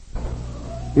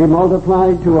be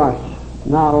multiplied to us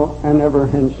now and ever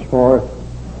henceforth.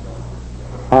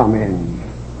 Amen.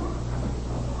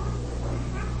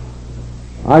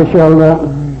 I shall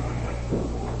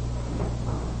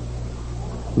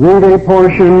read a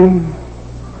portion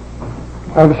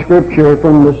of Scripture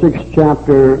from the 6th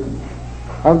chapter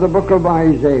of the book of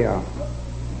Isaiah.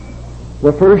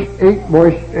 The first eight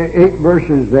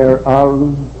verses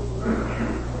thereof,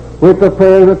 with the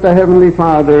prayer that the Heavenly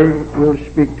Father will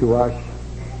speak to us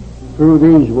through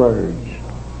these words.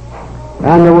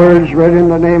 And the words read in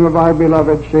the name of our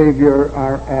beloved Savior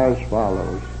are as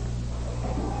follows.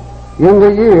 In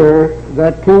the year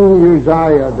that King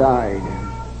Uzziah died,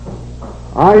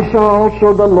 I saw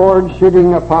also the Lord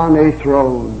sitting upon a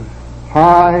throne,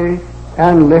 high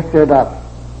and lifted up,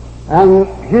 and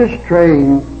his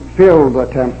train filled the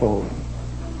temple.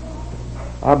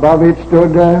 Above it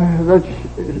stood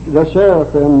the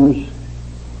seraphims.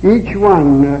 Each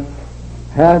one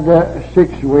had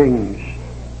 6 wings.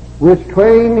 With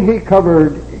twain he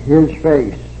covered his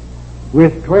face,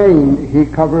 with twain he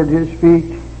covered his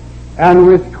feet, and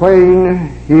with twain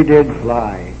he did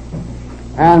fly.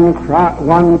 And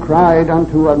one cried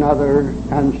unto another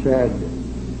and said,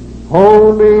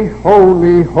 Holy,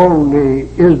 holy, holy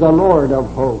is the Lord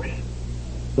of hosts.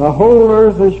 The whole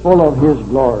earth is full of his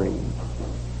glory.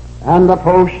 And the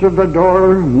posts of the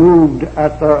door moved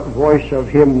at the voice of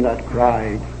him that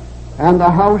cried, and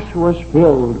the house was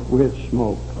filled with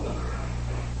smoke.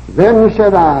 Then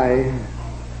said I,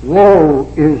 Woe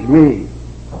is me,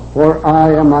 for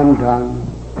I am undone,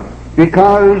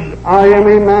 because I am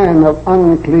a man of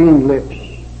unclean lips,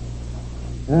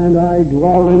 and I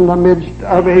dwell in the midst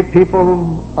of a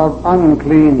people of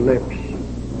unclean lips,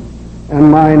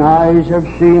 and mine eyes have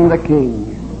seen the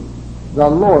King, the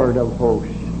Lord of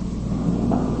hosts.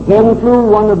 Then flew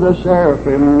one of the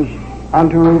seraphims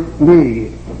unto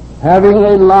me, having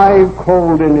a live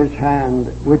coal in his hand,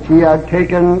 which he had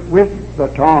taken with the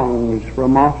tongs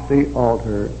from off the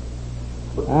altar.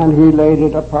 And he laid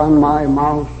it upon my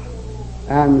mouth,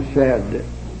 and said,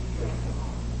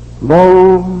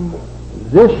 Lo,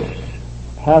 this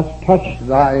hath touched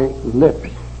thy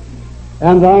lips,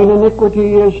 and thine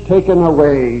iniquity is taken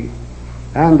away,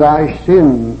 and thy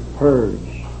sin purged.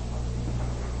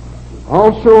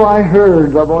 Also I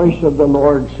heard the voice of the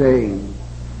Lord saying,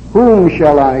 Whom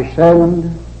shall I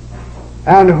send,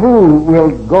 and who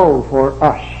will go for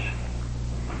us?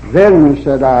 Then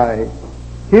said I,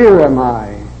 Here am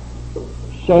I,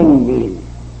 send me.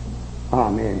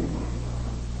 Amen.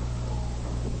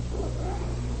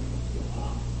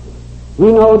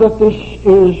 We know that this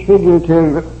is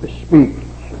figurative speech,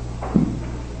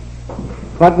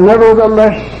 but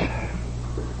nevertheless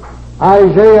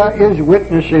Isaiah is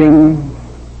witnessing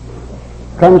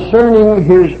concerning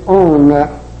his own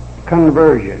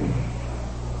conversion.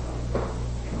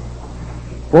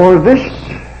 For this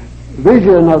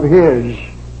vision of his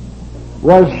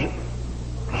was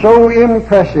so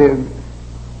impressive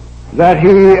that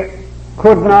he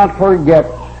could not forget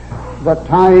the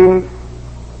time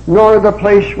nor the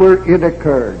place where it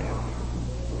occurred.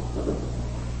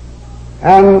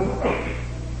 And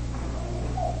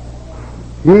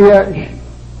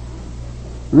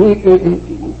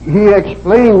he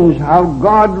explains how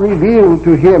God revealed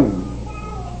to him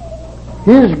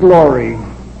his glory,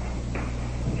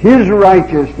 his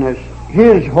righteousness,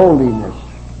 his holiness.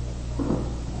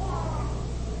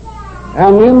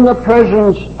 And in the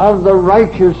presence of the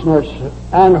righteousness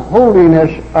and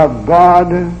holiness of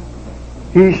God,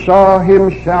 he saw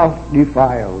himself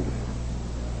defiled,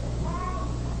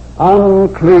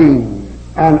 unclean,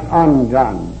 and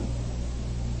undone.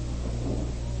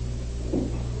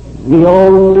 The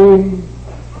only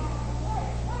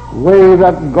way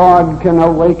that God can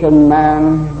awaken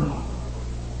man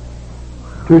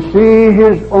to see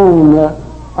his own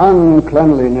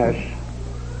uncleanliness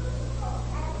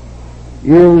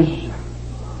is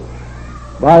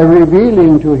by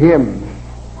revealing to him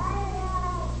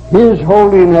his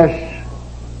holiness,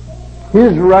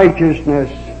 his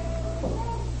righteousness,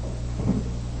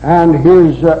 and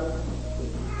his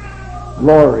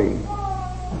glory.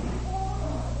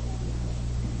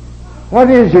 What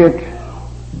is it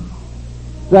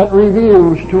that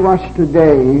reveals to us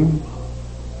today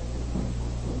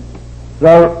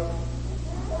the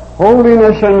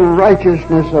holiness and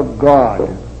righteousness of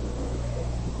God?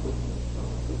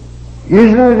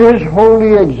 Isn't it His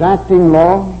holy exacting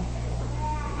law?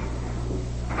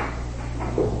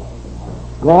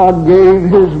 God gave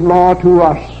His law to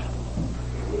us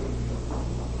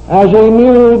as a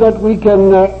mirror that we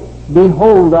can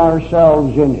behold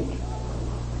ourselves in it,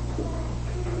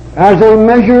 as a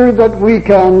measure that we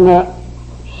can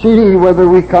see whether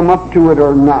we come up to it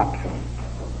or not.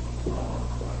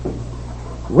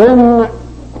 When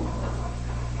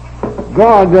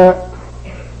God,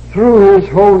 through His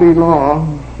holy law,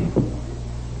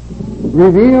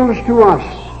 reveals to us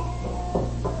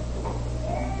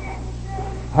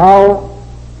how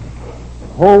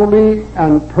holy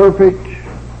and perfect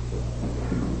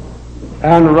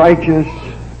and righteous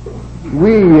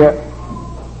we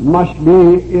must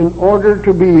be in order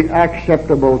to be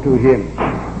acceptable to Him,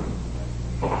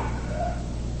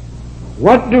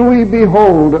 what do we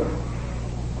behold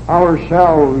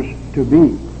ourselves to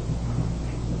be?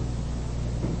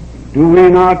 Do we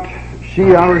not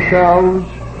see ourselves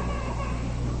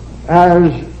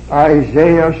as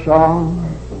Isaiah saw,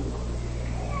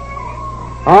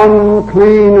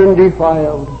 unclean and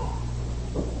defiled?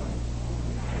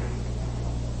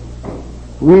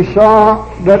 We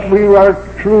saw that we were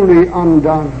truly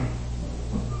undone,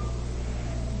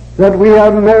 that we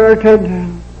have merited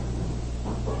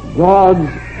God's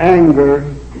anger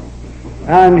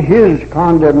and His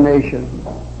condemnation.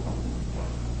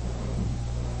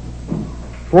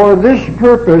 For this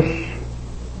purpose,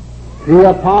 the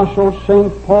Apostle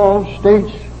St. Paul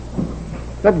states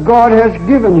that God has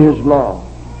given His law.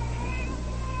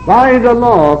 By the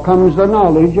law comes the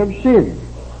knowledge of sin.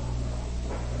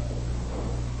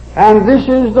 And this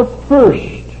is the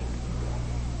first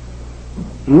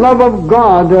love of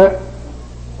God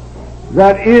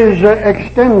that is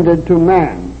extended to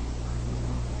man.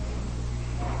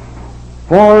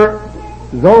 For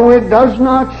though it does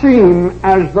not seem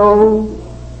as though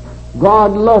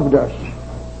God loved us,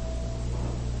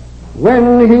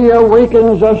 when He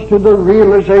awakens us to the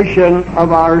realization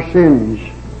of our sins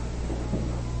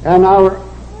and our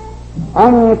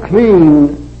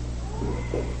unclean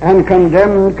and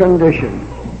condemned condition,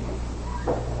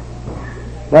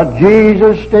 that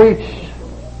Jesus states,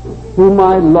 whom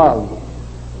I love,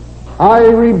 I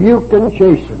rebuke and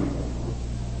chasten.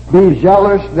 Be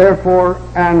zealous, therefore,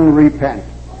 and repent.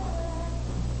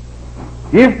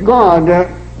 If God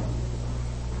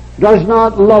does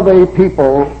not love a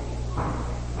people,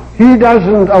 He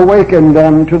doesn't awaken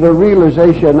them to the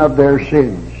realization of their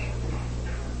sins.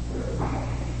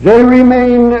 They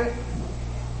remain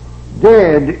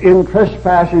dead in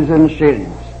trespasses and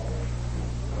sins.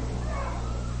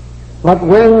 But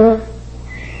when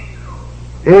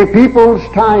a people's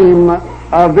time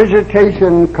of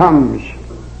visitation comes,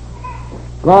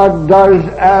 God does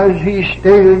as He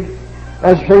stated,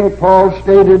 as St. Paul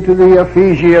stated to the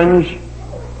Ephesians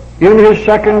in his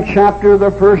 2nd chapter,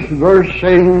 the 1st verse,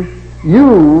 saying,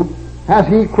 you hath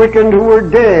He quickened who were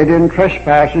dead in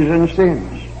trespasses and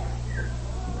sins.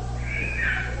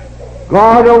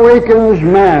 God awakens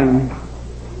man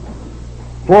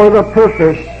for the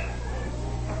purpose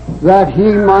that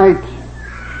He might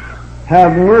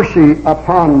have mercy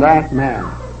upon that man.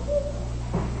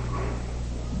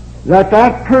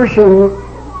 That person,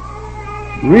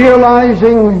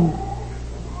 realizing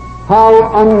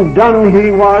how undone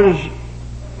he was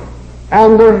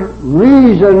and the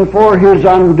reason for his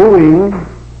undoing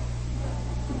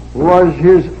was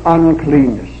his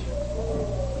uncleanness,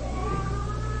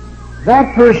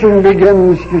 that person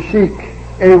begins to seek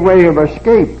a way of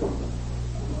escape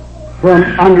from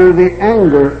under the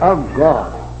anger of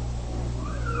God.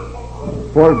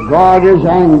 For God is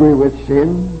angry with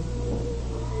sin,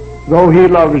 though He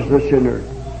loves the sinner.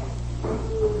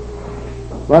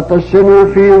 But the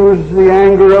sinner feels the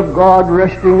anger of God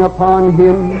resting upon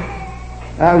him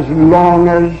as long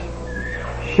as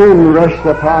sin rests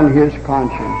upon his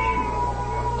conscience.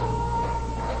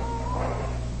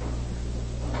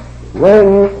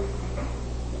 When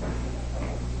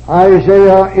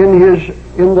Isaiah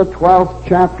in the 12th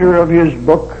chapter of his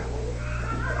book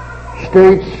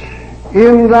states,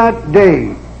 in that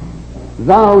day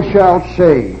thou shalt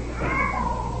say,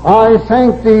 I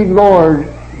thank thee, Lord,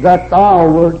 that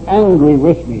thou wert angry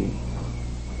with me,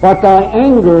 but thy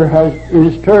anger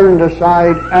is turned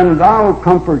aside, and thou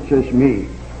comfortest me.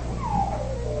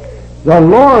 The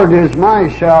Lord is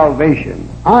my salvation,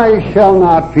 I shall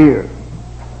not fear.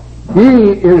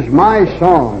 He is my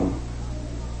song,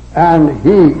 and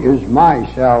He is my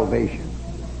salvation.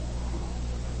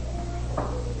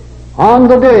 On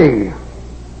the day,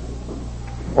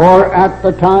 or at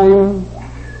the time,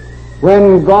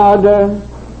 when God,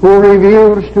 who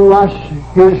reveals to us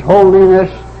His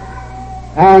holiness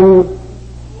and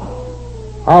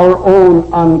our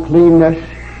own uncleanness,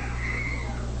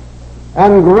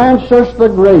 and grants us the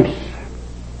grace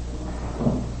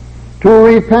to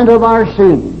repent of our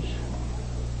sins,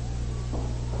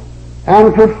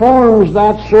 and performs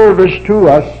that service to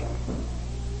us,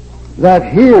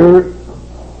 that here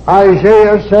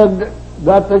Isaiah said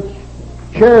that the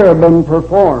cherubim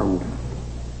performed.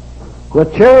 The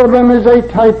cherubim is a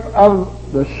type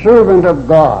of the servant of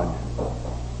God.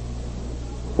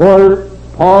 For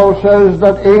Paul says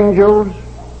that angels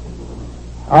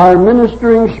are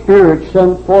ministering spirits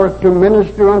sent forth to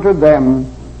minister unto them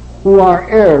who are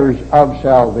heirs of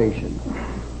salvation.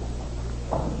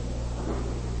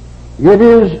 It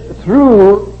is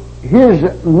through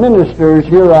his ministers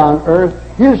here on earth,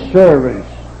 his servants,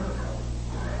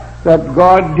 that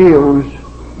God deals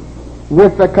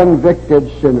with the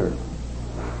convicted sinner.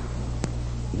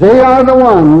 They are the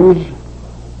ones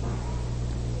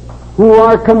who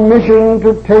are commissioned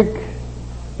to take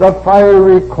the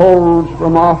fiery coals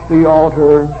from off the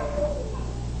altar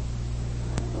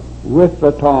with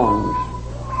the tongs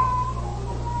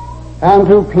and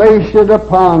to place it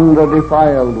upon the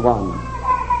defiled one.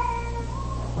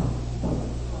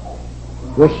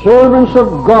 The servants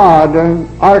of God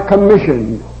are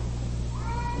commissioned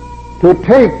to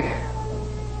take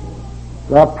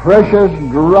the precious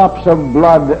drops of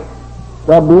blood,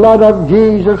 the blood of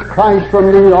Jesus Christ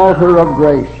from the altar of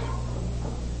grace.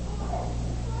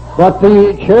 But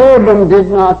the cherubim did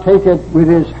not take it with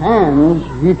his hands,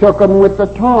 he took them with the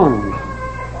tongs.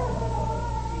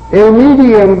 A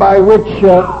medium by which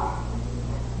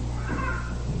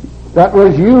that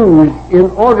was used in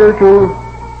order to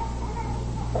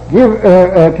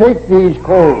take these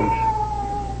coals.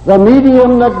 The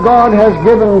medium that God has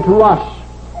given to us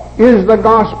is the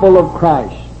gospel of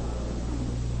Christ.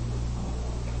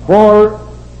 For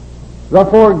the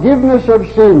forgiveness of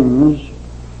sins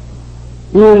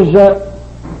is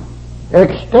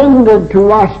extended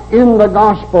to us in the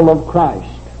gospel of Christ.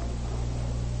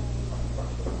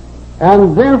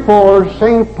 And therefore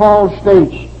St. Paul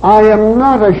states, I am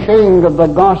not ashamed of the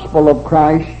gospel of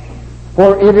Christ,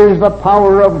 for it is the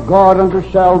power of God unto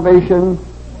salvation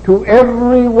to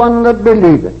every one that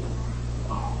believeth.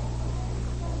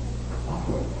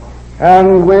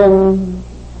 And when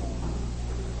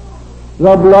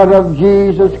the blood of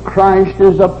Jesus Christ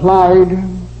is applied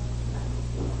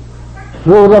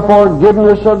through the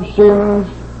forgiveness of sins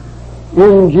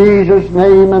in Jesus'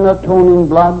 name and atoning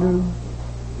blood,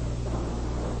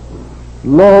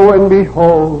 lo and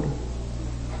behold,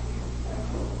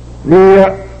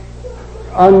 the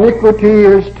iniquity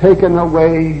is taken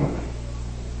away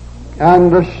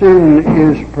and the sin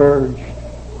is purged.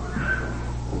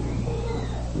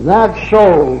 That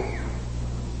soul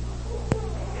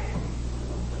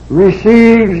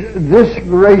receives this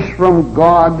grace from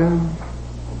God.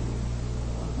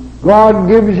 God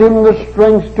gives him the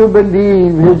strength to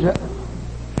believe. His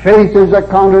faith is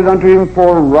accounted unto him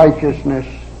for righteousness.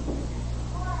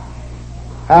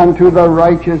 And to the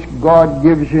righteous God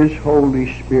gives his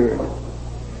Holy Spirit.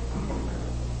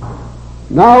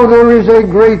 Now there is a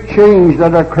great change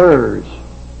that occurs.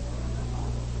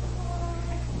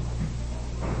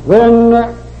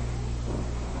 When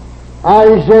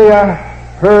Isaiah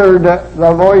heard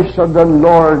the voice of the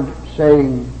Lord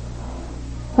saying,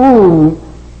 whom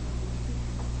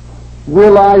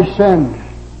will I send?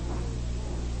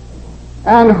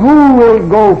 And who will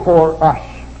go for us?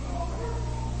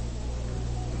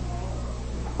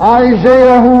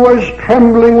 Isaiah, who was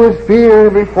trembling with fear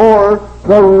before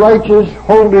the righteous,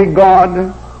 holy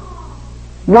God,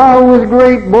 now with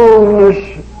great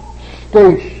boldness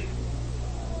states,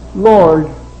 Lord,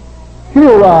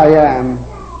 here I am.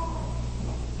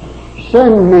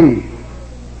 Send me.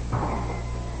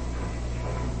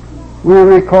 We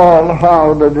recall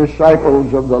how the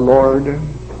disciples of the Lord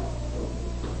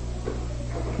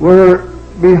were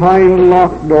behind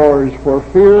locked doors for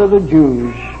fear of the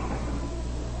Jews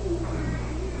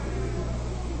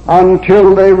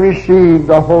until they received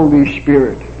the Holy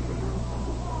Spirit.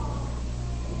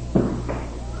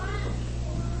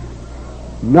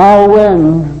 Now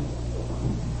when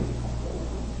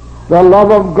the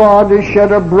love of God is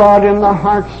shed abroad in the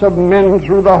hearts of men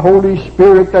through the Holy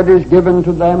Spirit that is given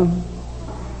to them,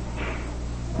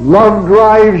 love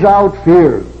drives out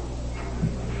fear.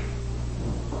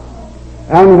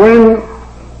 And when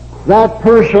that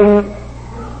person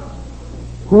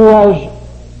who has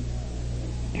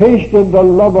tasted the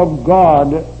love of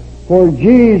God, for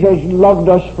Jesus loved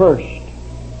us first,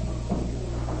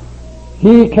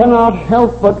 he cannot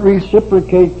help but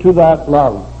reciprocate to that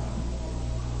love.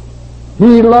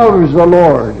 He loves the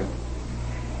Lord,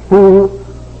 who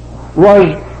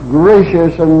was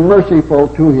gracious and merciful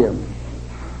to him,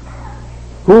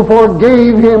 who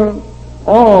forgave him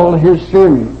all his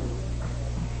sin,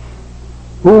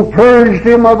 who purged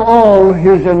him of all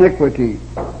his iniquity.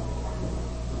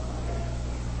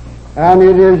 And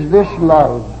it is this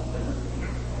love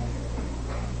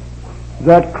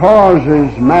that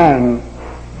causes man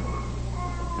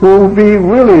to be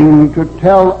willing to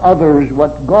tell others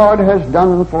what God has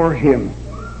done for him.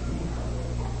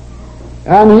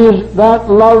 And that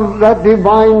love, that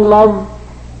divine love,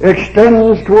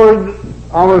 extends toward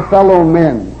our fellow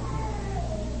men.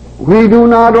 We do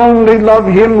not only love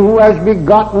him who has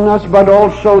begotten us, but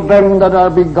also them that are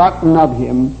begotten of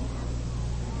him.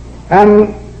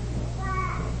 And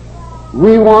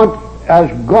we want, as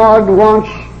God wants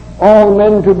all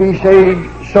men to be saved,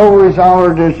 so is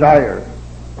our desire.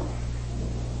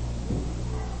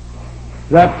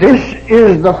 That this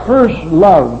is the first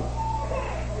love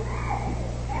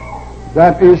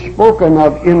that is spoken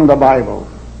of in the Bible.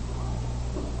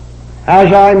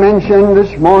 As I mentioned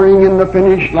this morning in the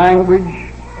Finnish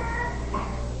language,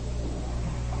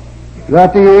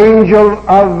 that the angel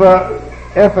of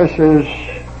Ephesus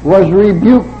was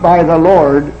rebuked by the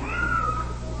Lord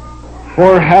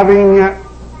for having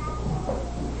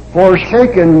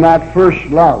forsaken that first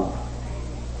love.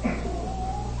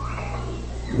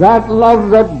 That love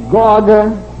that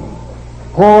God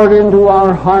poured into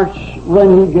our hearts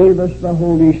when he gave us the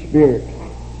Holy Spirit.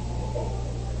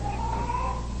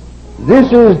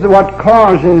 This is what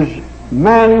causes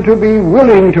man to be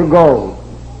willing to go,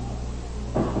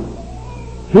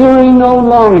 hearing no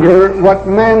longer what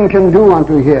man can do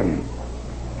unto him.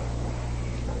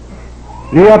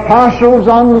 The apostles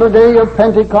on the day of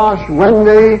Pentecost, when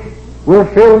they were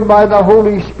filled by the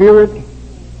Holy Spirit,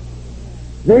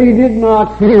 they did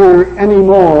not fear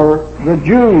anymore the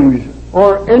Jews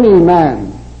or any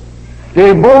man.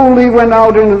 They boldly went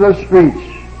out into the streets.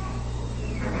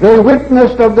 They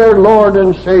witnessed of their Lord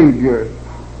and Savior.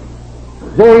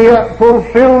 They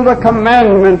fulfilled the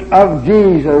commandment of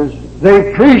Jesus.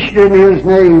 They preached in his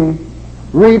name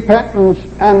repentance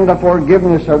and the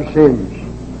forgiveness of sins.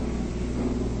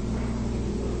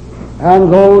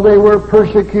 And though they were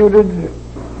persecuted,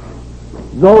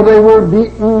 though they were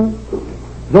beaten,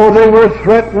 though they were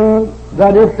threatened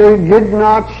that if they did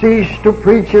not cease to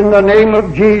preach in the name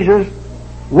of Jesus,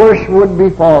 worse would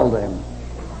befall them,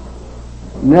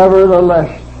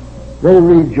 nevertheless they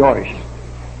rejoiced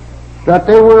that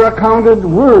they were accounted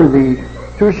worthy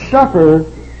to suffer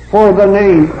for the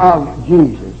name of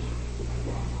Jesus.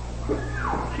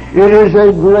 It is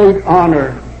a great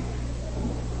honor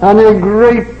and a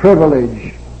great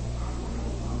privilege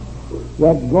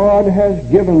that God has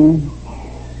given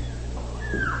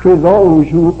to those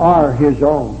who are his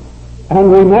own.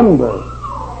 And remember,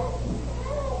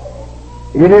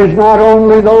 it is not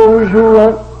only those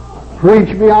who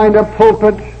preach behind a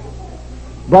pulpit,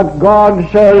 but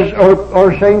God says,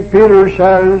 or St. Peter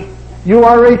says, you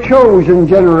are a chosen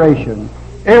generation,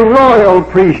 a royal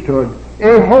priesthood,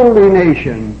 a holy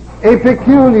nation, a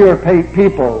peculiar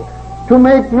people, to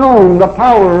make known the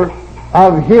power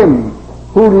of him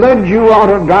who led you out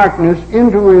of darkness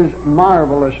into his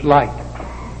marvelous light.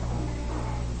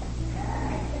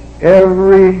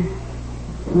 Every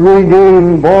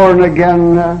redeemed,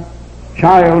 born-again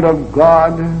child of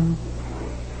God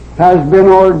has been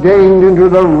ordained into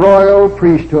the royal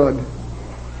priesthood.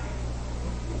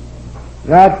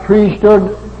 That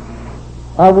priesthood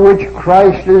of which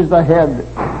Christ is the head.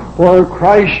 For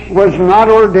Christ was not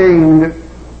ordained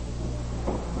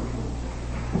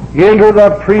into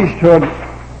the priesthood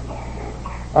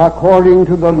according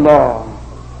to the law,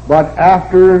 but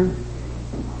after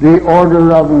the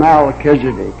order of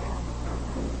Melchizedek.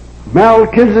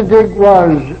 Melchizedek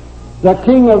was the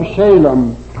king of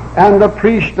Salem and the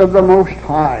priest of the Most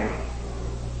High.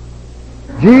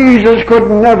 Jesus could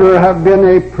never have been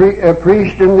a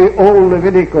priest in the old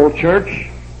Levitical church,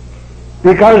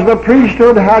 because the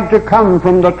priesthood had to come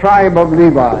from the tribe of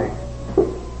Levi,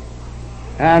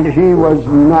 and he was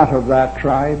not of that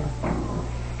tribe.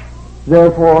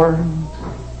 Therefore,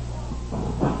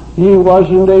 he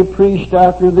wasn't a priest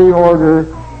after the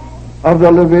order of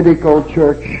the Levitical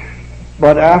church,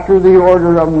 but after the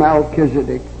order of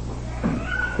Melchizedek,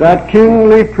 that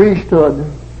kingly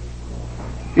priesthood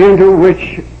into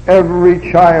which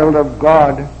every child of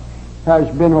God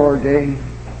has been ordained.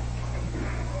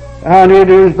 And it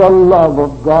is the love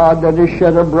of God that is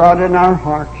shed abroad in our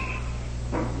hearts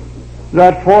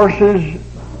that forces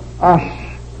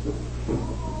us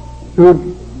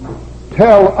to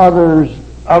tell others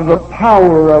of the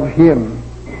power of him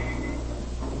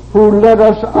who led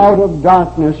us out of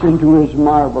darkness into his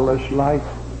marvelous light.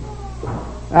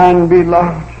 And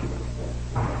beloved,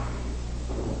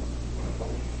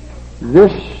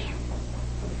 this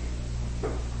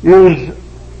is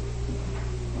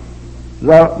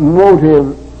the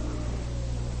motive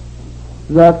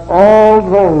that all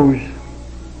those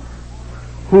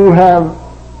who have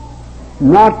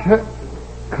not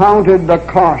counted the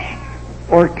cost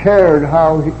or cared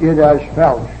how it has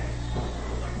felt,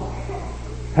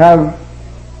 have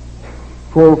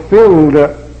fulfilled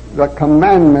the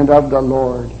commandment of the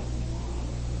Lord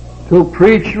to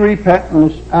preach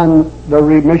repentance and the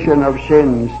remission of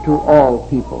sins to all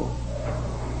people.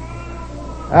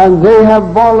 And they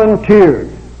have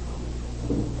volunteered.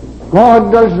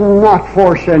 God does not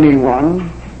force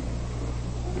anyone,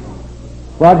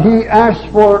 but He asks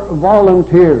for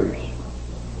volunteers.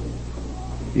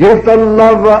 If the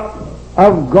love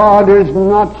of God is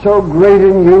not so great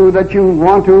in you that you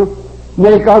want to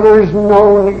make others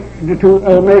known,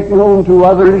 make known to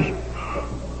others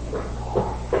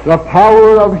the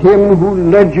power of Him who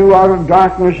led you out of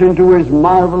darkness into His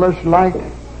marvelous light,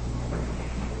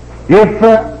 if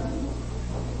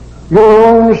your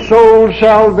own soul's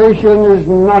salvation is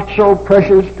not so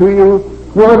precious to you,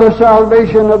 nor the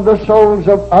salvation of the souls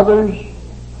of others,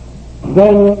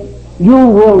 then you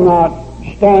will not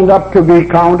stand up to be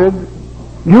counted.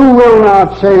 You will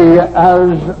not say,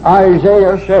 as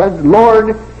Isaiah said,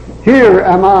 Lord, here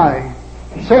am I,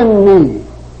 send me.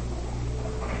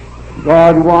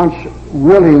 God wants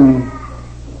willing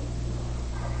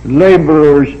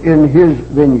laborers in His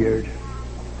vineyard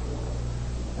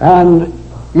and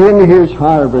in His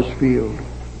harvest field.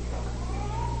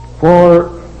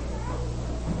 For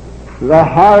the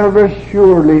harvest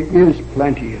surely is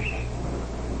plenteous.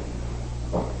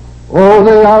 Oh,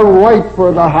 they are ripe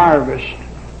for the harvest,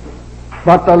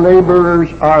 but the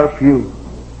laborers are few.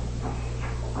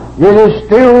 It is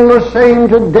still the same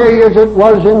today as it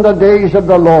was in the days of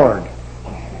the Lord,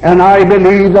 and I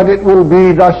believe that it will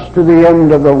be thus to the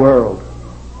end of the world.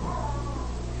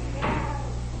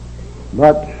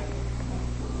 But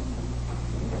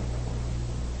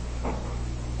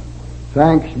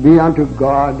thanks be unto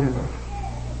God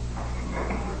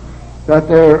that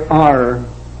there are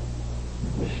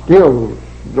still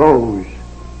those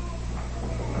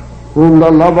whom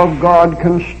the love of God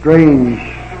constrains,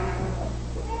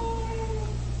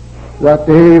 that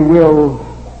they will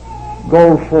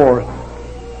go forth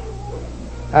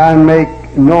and make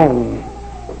known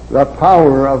the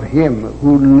power of Him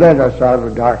who led us out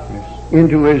of darkness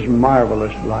into His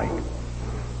marvelous light.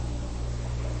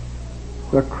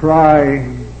 The cry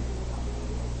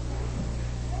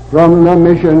from the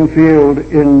mission field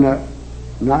in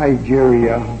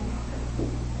Nigeria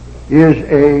is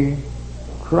a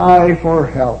cry for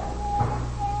help.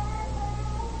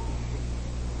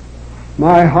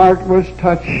 My heart was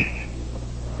touched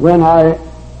when I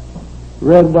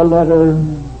read the letter.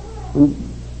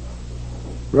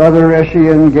 Brother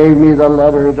Essien gave me the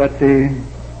letter that the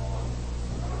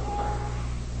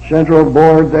Central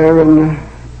Board there in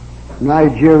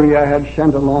Nigeria had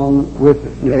sent along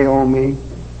with Naomi,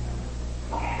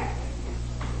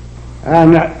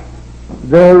 and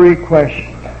their request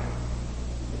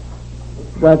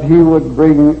that he would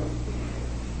bring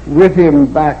with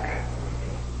him back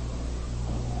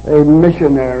a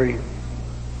missionary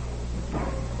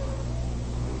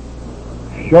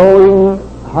showing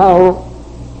how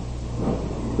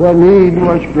the need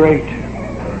was great.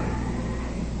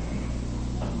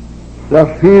 The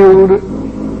field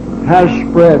has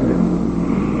spread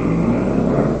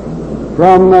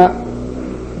from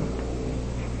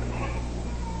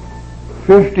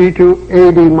 50 to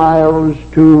 80 miles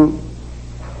to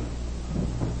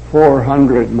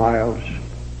 400 miles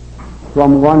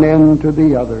from one end to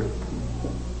the other.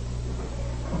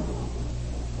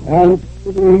 And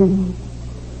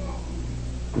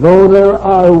though there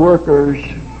are workers,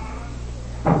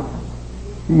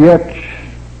 yet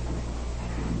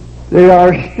they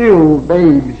are still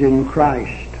babes in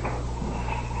Christ.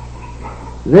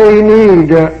 They need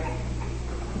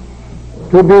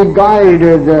to be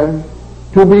guided,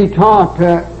 to be taught,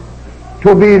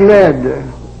 to be led,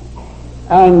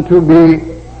 and to be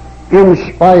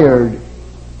inspired,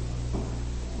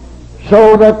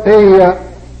 so that they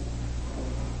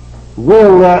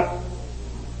will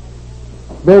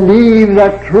believe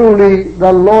that truly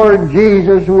the Lord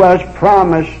Jesus, who has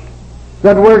promised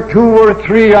that where two or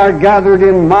three are gathered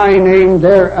in my name,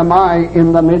 there am I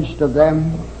in the midst of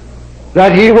them,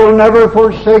 that He will never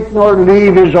forsake nor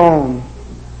leave His own,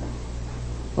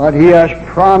 but He has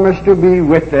promised to be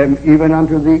with them even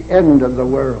unto the end of the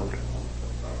world.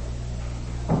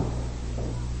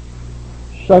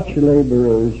 Such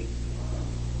laborers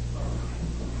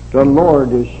the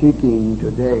Lord is seeking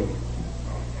today,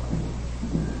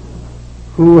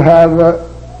 who have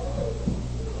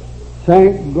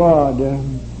thank God,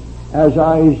 as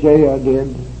Isaiah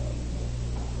did,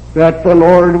 that the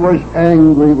Lord was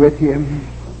angry with him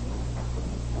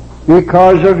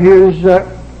because of his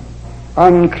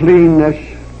uncleanness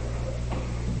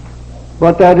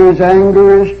but that his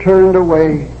anger is turned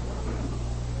away,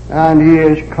 and he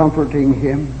is comforting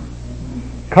him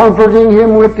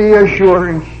with the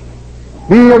assurance,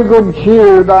 be of good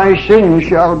cheer, thy sins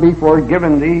shall be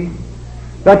forgiven thee,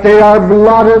 that they are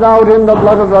blotted out in the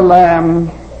blood of the Lamb,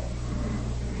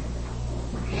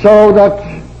 so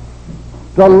that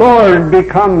the Lord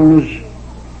becomes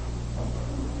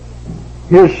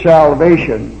his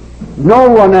salvation. No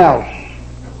one else,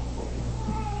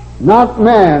 not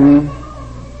man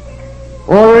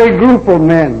or a group of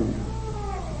men,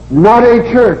 not a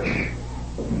church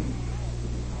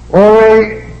or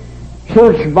a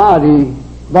church body,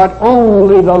 but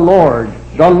only the Lord.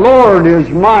 The Lord is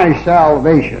my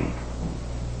salvation,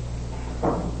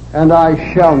 and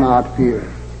I shall not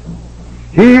fear.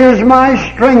 He is my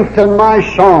strength and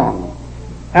my song,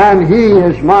 and he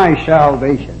is my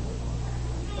salvation.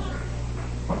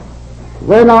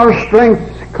 When our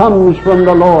strength comes from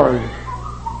the Lord,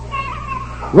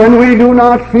 when we do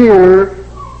not fear,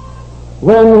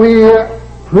 when we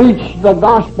preach the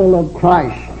gospel of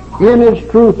Christ in its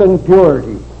truth and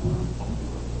purity,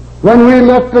 when we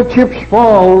let the chips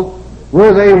fall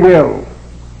where they will,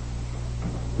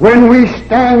 when we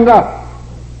stand up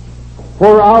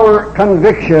for our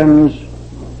convictions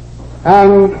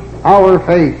and our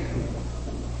faith,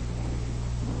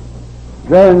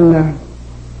 then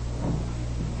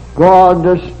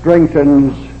God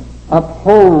strengthens,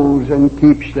 upholds, and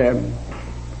keeps them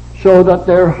so that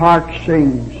their heart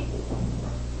sings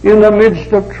in the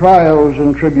midst of trials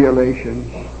and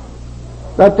tribulations,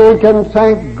 that they can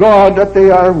thank God that they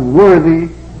are worthy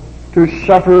to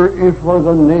suffer for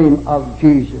the name of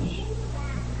Jesus.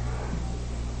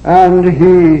 And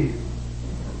he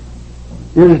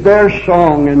is their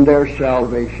song and their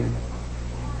salvation.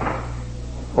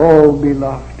 Oh,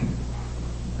 beloved,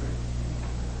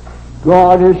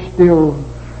 God is still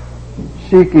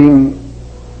seeking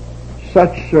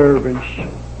such servants,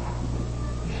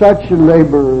 such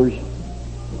laborers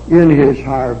in his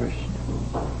harvest.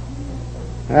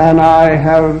 And I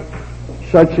have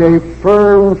such a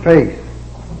firm faith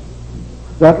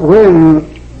that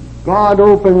when God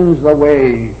opens the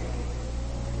way,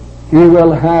 he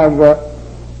will have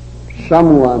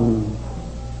someone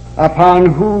upon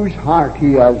whose heart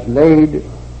he has laid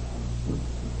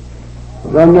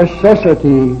the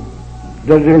necessity,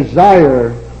 the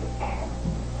desire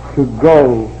to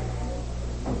go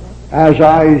as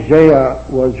Isaiah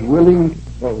was willing to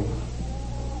go.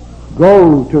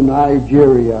 Go to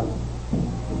Nigeria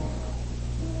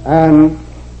and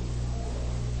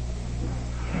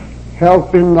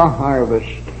help in the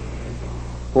harvest.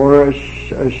 For as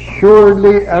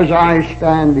assuredly as I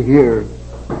stand here,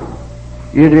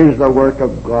 it is the work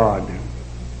of God.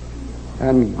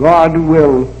 And God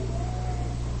will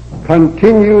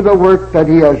continue the work that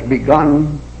he has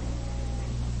begun,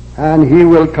 and he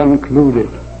will conclude it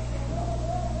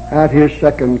at his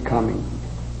second coming.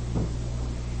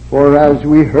 For as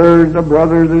we heard the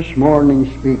brother this morning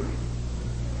speak,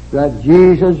 that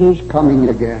Jesus is coming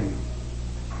again.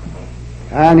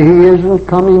 And he isn't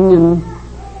coming in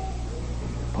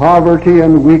poverty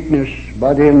and weakness,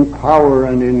 but in power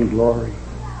and in glory,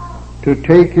 to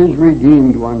take his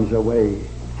redeemed ones away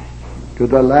to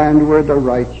the land where the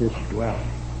righteous dwell.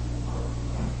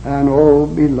 And oh,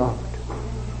 beloved,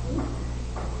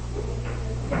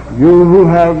 you who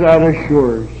have that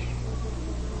assurance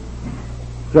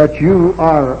that you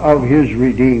are of his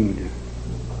redeemed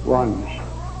ones,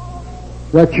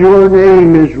 that your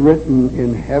name is written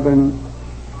in heaven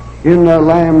in the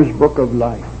Lamb's book of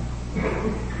life,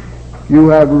 you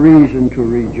have reason to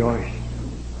rejoice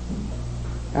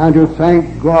and to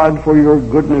thank God for your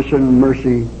goodness and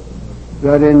mercy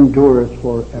that endureth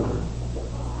forever.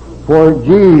 For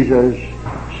Jesus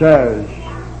says,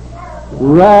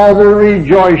 rather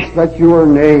rejoice that your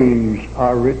names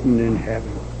are written in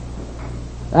heaven.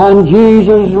 And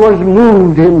Jesus was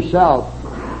moved himself,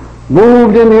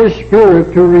 moved in his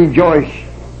spirit to rejoice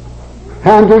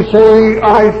and to say,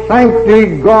 I thank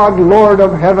thee, God, Lord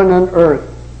of heaven and earth,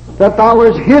 that thou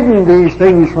hast hidden these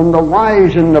things from the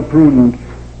wise and the prudent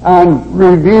and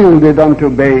revealed it unto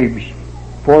babes,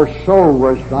 for so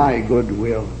was thy good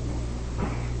will.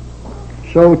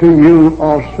 So to you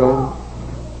also,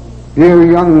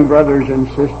 dear young brothers and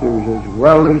sisters, as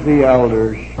well as the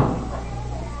elders,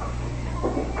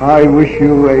 I wish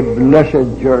you a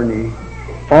blessed journey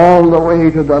all the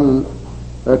way to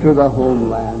the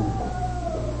homeland.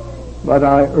 But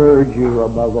I urge you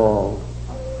above all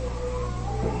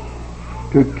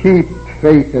to keep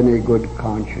faith and a good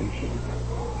conscience.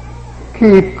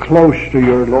 Keep close to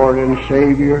your Lord and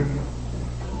Savior,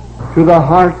 to the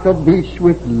heart that beats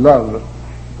with love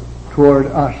toward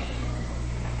us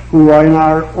who in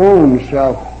our own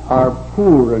self are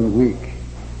poor and weak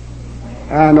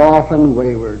and often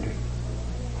wayward,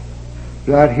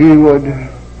 that he would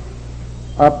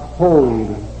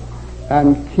uphold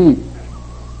and keep,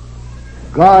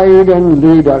 guide and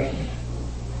lead us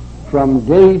from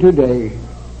day to day,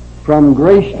 from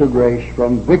grace to grace,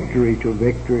 from victory to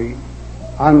victory,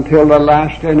 until the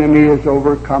last enemy is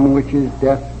overcome, which is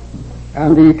death,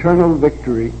 and the eternal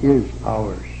victory is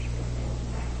ours.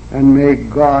 And may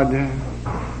God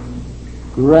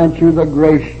grant you the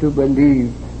grace to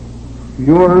believe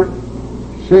your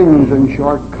sins and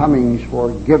shortcomings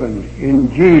forgiven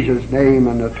in Jesus' name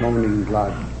and atoning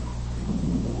blood.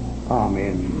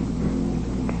 Amen.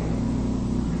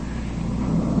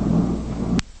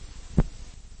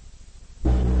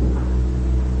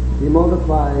 Be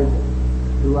multiplied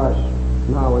to us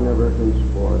now and ever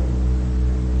henceforth.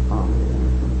 Amen.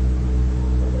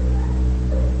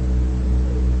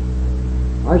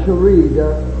 I shall read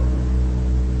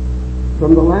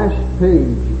from the last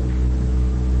page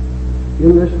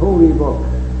in this holy book,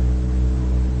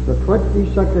 the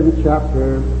 22nd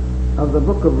chapter of the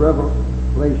book of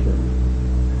Revelation,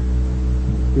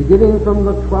 beginning from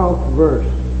the 12th verse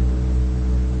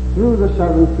through the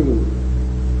 17th.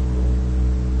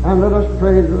 And let us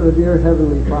pray that the dear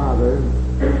Heavenly Father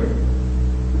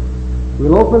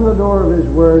will open the door of His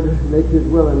Word, make His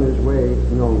will and His way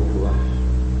known to us.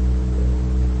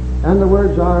 And the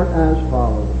words are as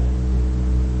follows.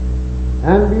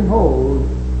 And behold,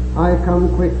 I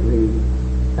come quickly,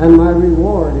 and my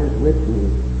reward is with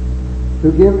me,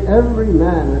 to give every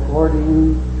man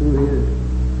according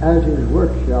to as his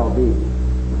work shall be.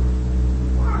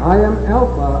 I am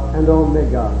Alpha and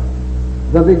Omega,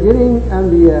 the beginning and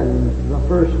the end, the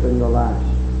first and the last.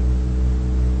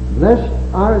 Blessed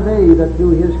are they that do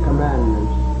His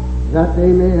commandments, that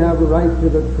they may have right to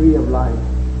the tree of life,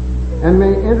 and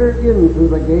may enter in through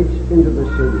the gates into the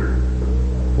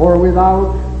city. For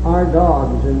without are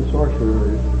dogs and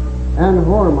sorcerers, and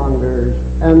whoremongers,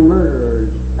 and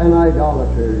murderers, and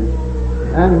idolaters,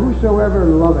 and whosoever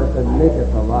loveth and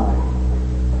maketh a lie.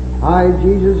 I,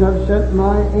 Jesus, have sent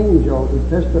my angel to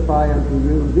testify unto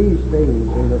you these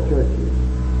things in the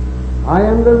churches. I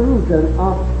am the root and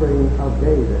offspring of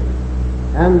David,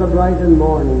 and the bright and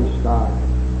morning star.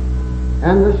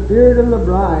 And the Spirit and the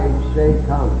bride say,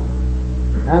 Come.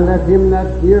 And let him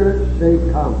that heareth say,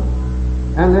 Come.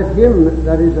 And let him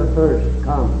that is athirst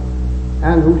come.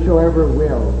 And whosoever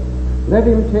will, let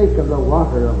him take of the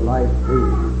water of life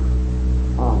freely.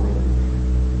 Amen.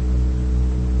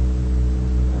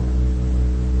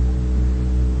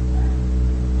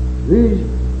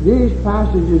 These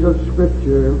passages of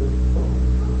Scripture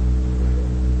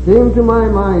came to my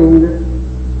mind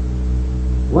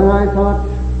when I thought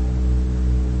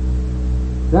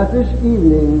that this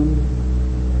evening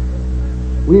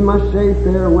we must say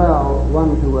farewell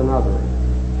one to another,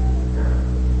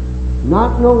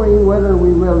 not knowing whether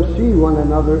we will see one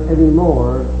another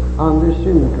anymore on this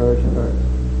sin-cursed earth.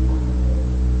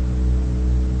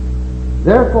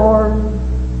 Therefore,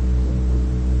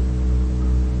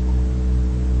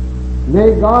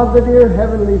 may God, the dear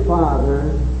Heavenly Father,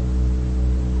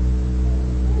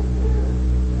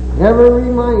 ever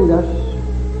remind us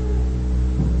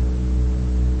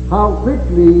how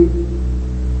quickly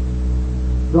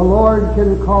the Lord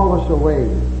can call us away.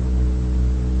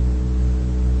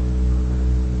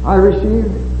 I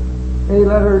received a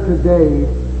letter today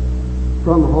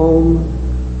from home,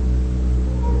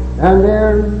 and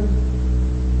there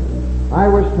I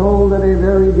was told that a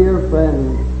very dear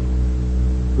friend,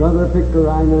 Brother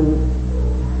Pickerainen,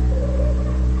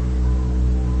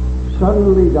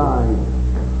 suddenly died.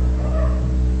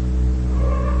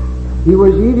 He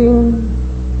was eating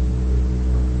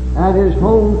at his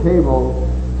home table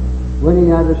when he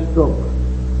had a stroke.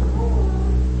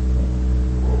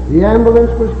 The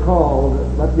ambulance was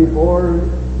called, but before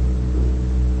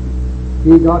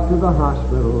he got to the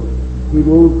hospital, he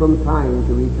moved from time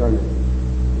to eternity.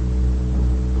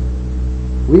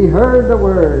 We heard the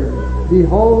words,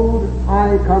 Behold,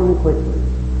 I come quickly.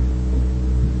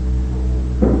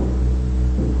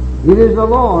 It is the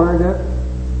Lord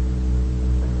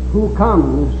who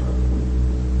comes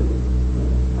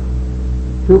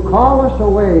to call us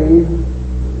away,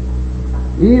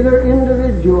 either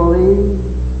individually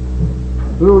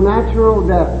through natural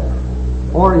death,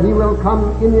 or He will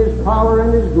come in His power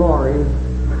and His glory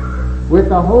with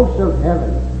the hosts of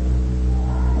heaven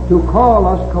to call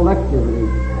us collectively.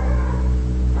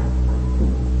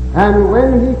 And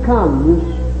when He comes,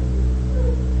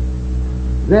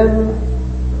 then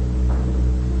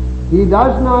He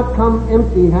does not come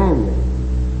empty-handed.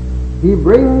 He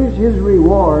brings His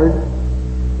reward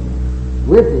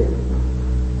with him,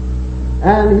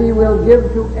 and he will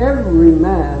give to every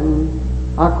man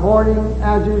according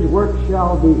as his work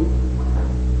shall be.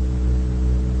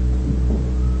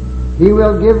 He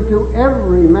will give to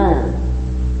every man,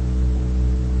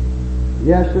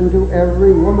 yes, and to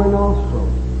every woman also,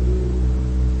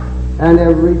 and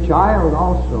every child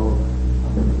also,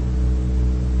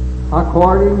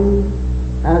 according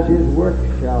as his work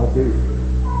shall be.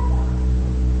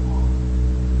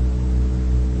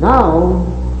 Now,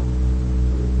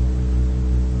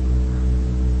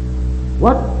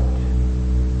 what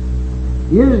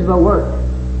is the work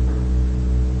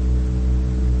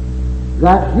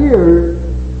that here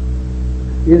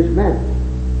is meant?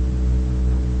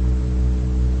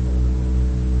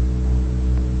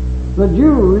 The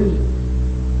Jews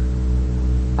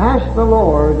asked the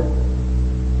Lord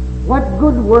what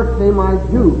good work they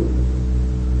might do,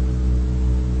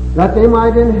 that they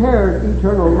might inherit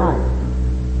eternal life.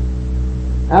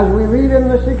 As we read in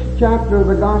the 6th chapter of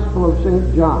the Gospel of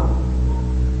St. John,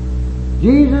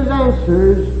 Jesus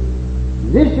answers,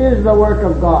 "This is the work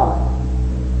of God,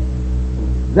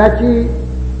 that ye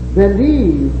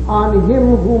believe on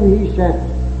him whom he sent,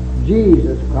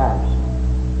 Jesus Christ."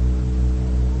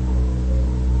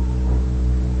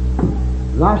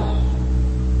 Thus,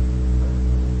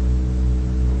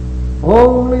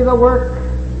 only the work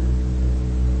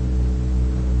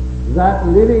that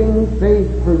living faith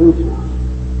produces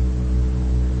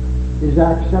is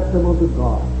acceptable to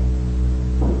God.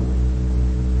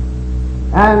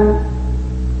 And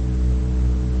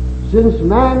since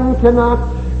man cannot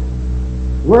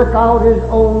work out his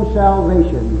own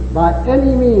salvation by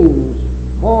any means,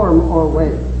 form, or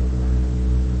way,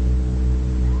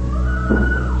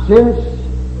 since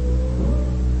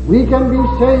we can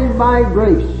be saved by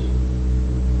grace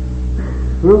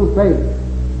through faith,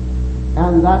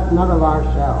 and that not of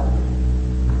ourselves,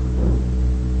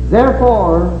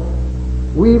 therefore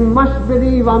we must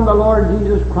believe on the Lord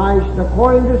Jesus Christ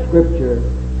according to Scripture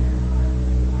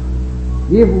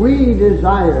if we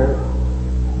desire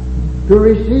to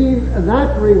receive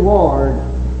that reward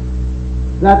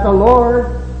that the Lord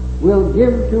will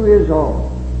give to his own.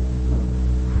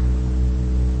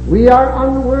 We are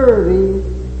unworthy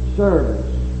servants,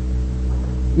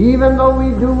 even though we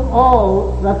do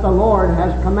all that the Lord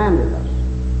has commanded us.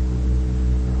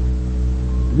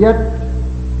 Yet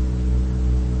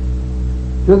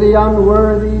to the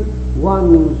unworthy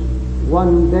ones,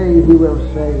 one day he will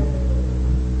say,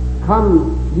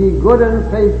 "Come, ye good and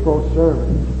faithful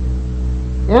servants,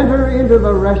 enter into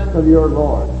the rest of your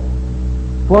Lord.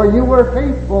 For you were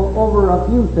faithful over a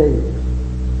few things.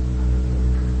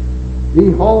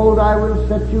 Behold, I will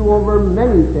set you over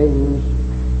many things.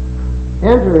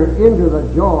 Enter into the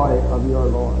joy of your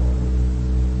Lord."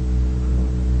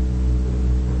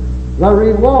 The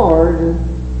reward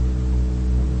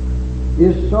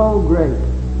is so great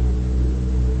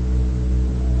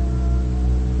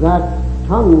that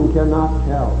tongue cannot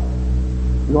tell,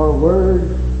 nor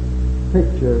words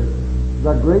picture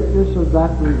the greatness of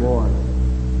that reward.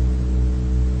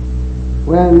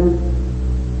 When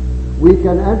we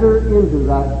can enter into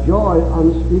that joy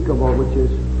unspeakable which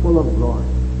is full of glory.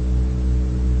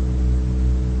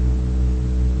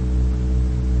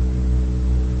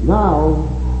 Now,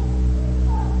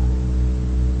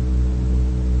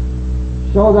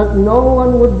 so that no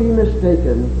one would be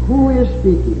mistaken, who is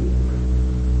speaking?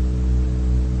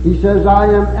 He says, "I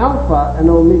am Alpha and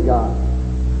Omega,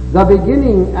 the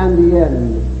beginning and the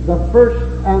end, the first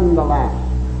and the last."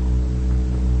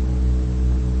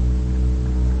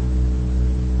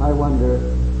 I wonder,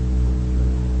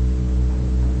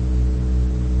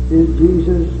 is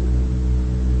Jesus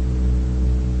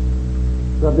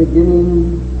the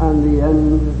beginning and the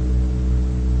end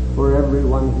for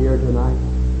everyone here tonight?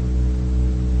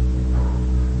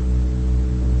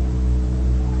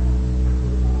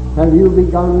 Have you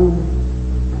begun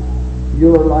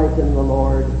your life in the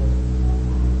Lord?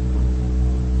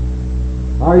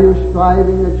 Are you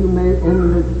striving that you may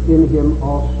end it in him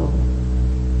also?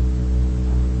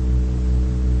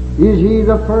 Is he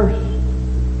the first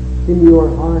in your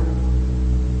heart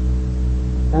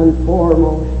and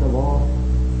foremost of all?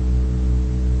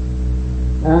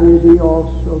 And is he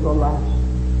also the last?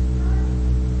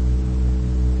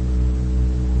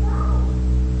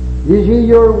 Is he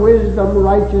your wisdom,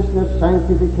 righteousness,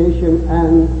 sanctification,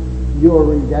 and your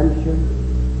redemption?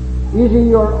 Is he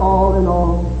your all in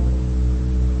all?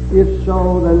 If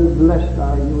so, then blessed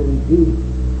are you indeed,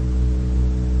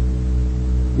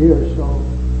 dear soul.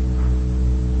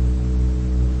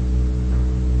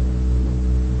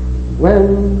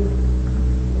 When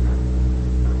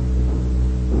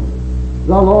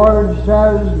the Lord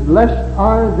says, "Blessed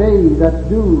are they that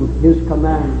do his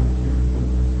commands,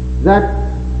 that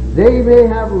they may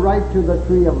have right to the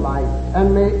tree of life,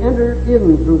 and may enter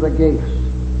in through the gates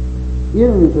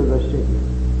into the city."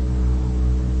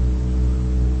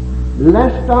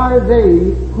 Blessed are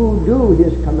they who do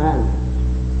his commandments.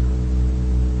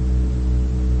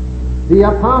 The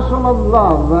apostle of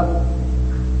love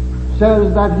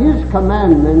says that his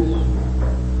commandments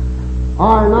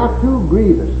are not too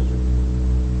grievous.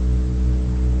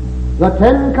 The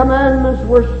 10 Commandments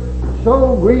were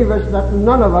so grievous that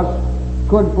none of us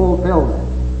could fulfill them.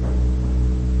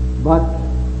 But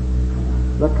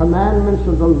the commandments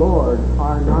of the Lord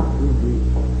are not too grievous.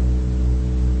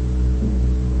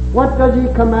 What does he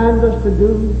command us to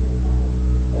do?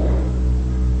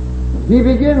 He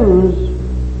begins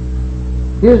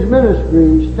his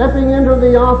ministry, stepping into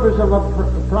the office of a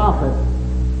prophet,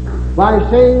 by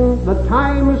saying, "The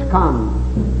time has come,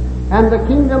 and the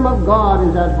kingdom of God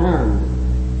is at hand.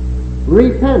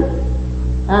 Repent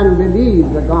and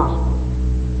believe the gospel."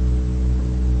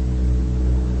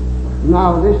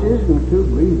 Now, this isn't too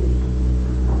grievous.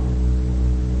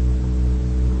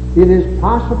 It is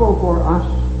possible for us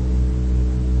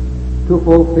to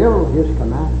fulfill his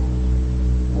commandments.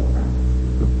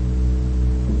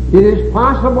 It is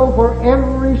possible for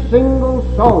every single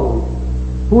soul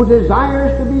who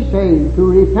desires to be saved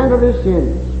to repent of his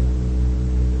sins.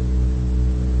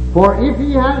 For if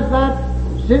he has that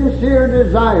sincere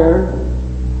desire,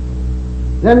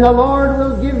 then the Lord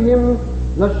will give him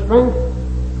the strength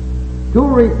to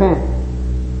repent.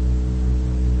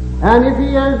 And if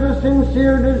he has the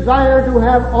sincere desire to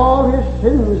have all his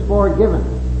sins forgiven,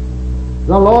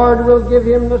 the Lord will give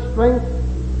him the strength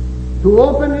to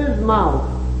open his mouth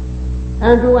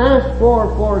and to ask for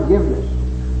forgiveness.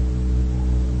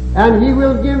 And he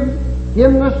will give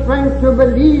him the strength to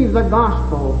believe the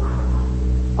gospel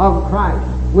of Christ,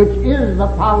 which is the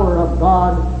power of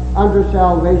God unto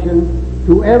salvation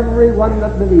to everyone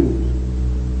that believes.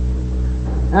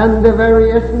 And the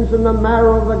very essence and the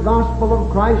marrow of the gospel of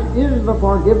Christ is the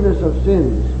forgiveness of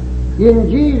sins in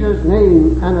Jesus'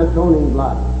 name and atoning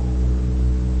blood.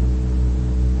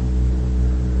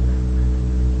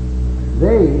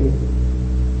 They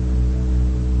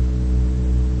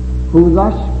who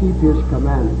thus keep his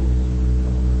commandments,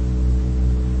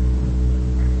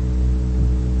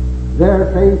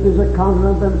 their faith is accounted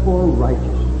of them for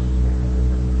righteousness.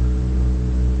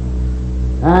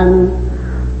 And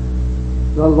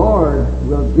the Lord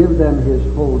will give them his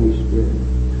Holy Spirit.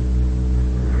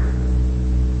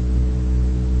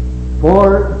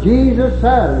 For Jesus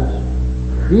says,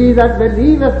 "He that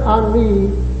believeth on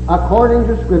me, according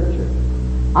to Scripture,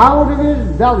 out of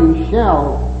his belly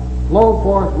shall flow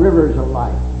forth rivers of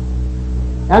life."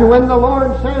 And when the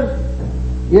Lord says,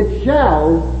 "It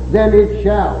shall," then it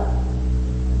shall.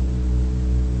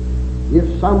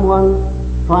 If someone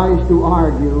tries to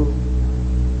argue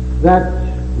that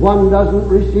one doesn't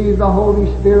receive the Holy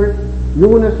Spirit,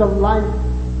 newness of life,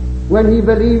 when he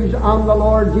believes on the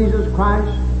Lord Jesus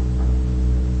Christ,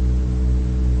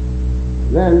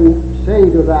 then say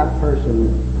to that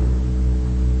person,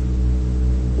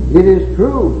 it is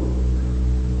true.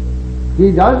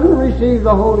 He doesn't receive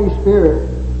the Holy Spirit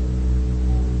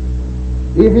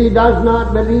if he does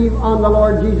not believe on the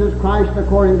Lord Jesus Christ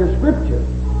according to Scripture.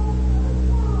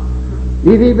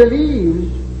 If he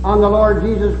believes on the Lord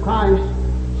Jesus Christ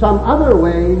some other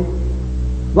way,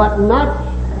 but not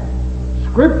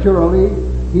scripturally,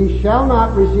 he shall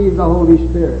not receive the Holy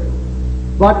Spirit.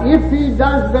 But if he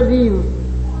does believe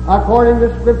according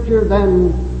to Scripture,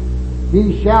 then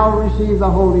he shall receive the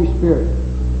Holy Spirit,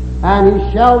 and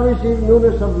he shall receive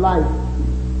newness of life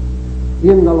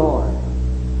in the Lord.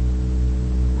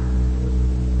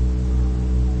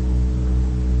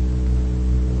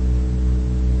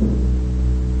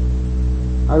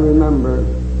 I remember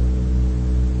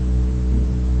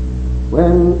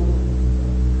when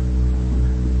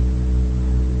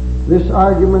this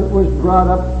argument was brought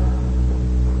up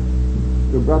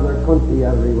to Brother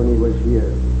Contieri when he was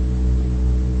here,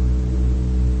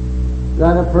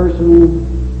 that a person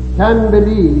can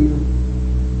believe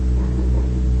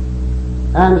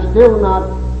and still not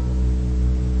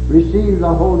receive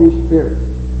the Holy Spirit.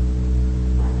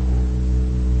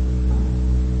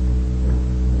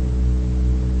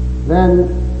 Then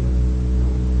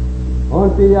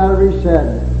Contieri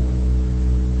said,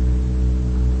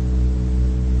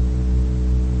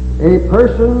 a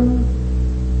person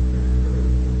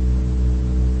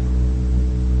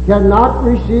cannot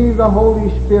receive the Holy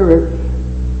Spirit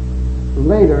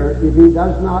later if he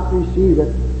does not receive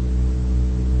it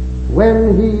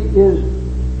when he is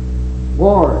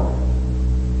born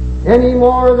any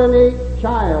more than a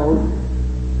child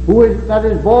that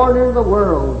is born into the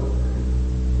world.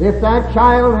 If that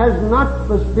child has not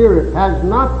the Spirit, has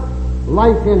not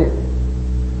life in it,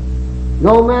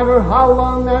 no matter how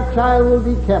long that child will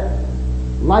be kept,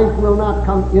 life will not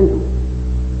come into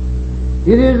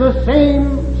it. It is the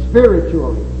same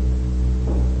spiritually.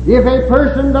 If a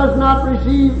person does not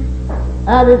receive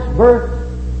at its birth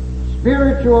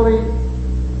spiritually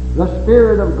the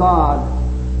Spirit of God,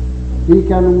 he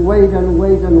can wait and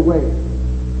wait and wait,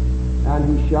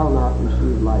 and he shall not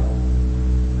receive life.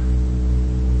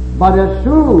 But as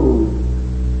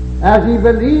soon as he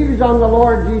believes on the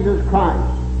Lord Jesus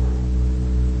Christ,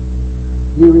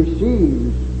 he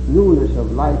receives newness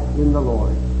of life in the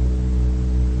Lord.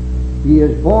 He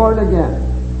is born again.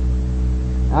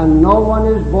 And no one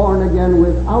is born again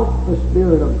without the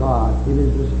Spirit of God. It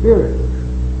is the Spirit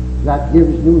that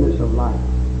gives newness of life.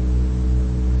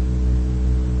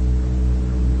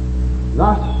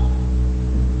 Thus,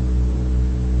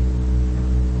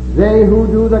 they who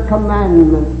do the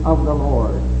commandment of the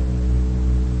Lord,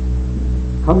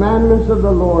 commandments of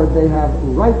the Lord, they have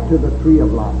right to the tree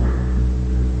of life.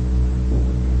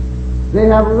 They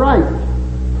have right.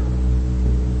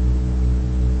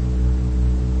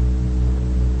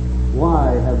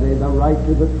 Why have they the right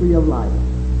to the tree of life?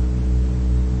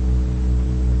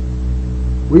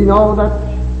 We know that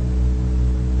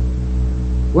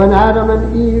when Adam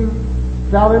and Eve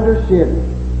fell into sin,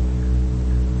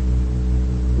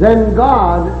 then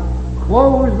God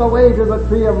closed the way to the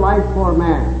tree of life for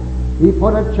man. He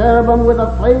put a cherubim with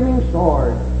a flaming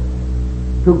sword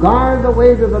to guard the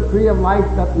way to the tree of life,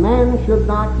 that man should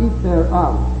not eat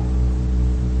thereof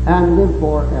and live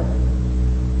forever.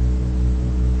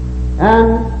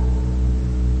 And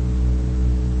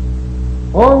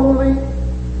only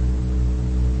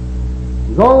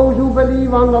those who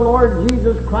believe on the Lord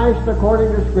Jesus Christ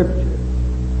according to Scripture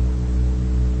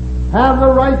have the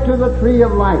right to the tree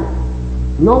of life,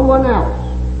 no one else.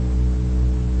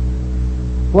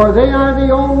 For they are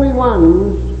the only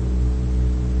ones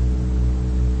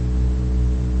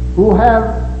who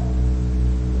have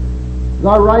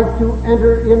the right to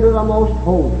enter into the most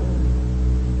holy.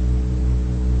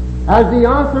 As the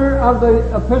author of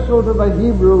the Epistle to the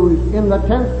Hebrews in the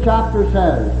 10th chapter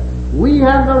says, we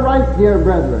have the right, dear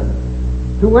brethren,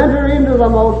 to enter into the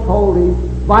most holy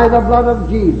by the blood of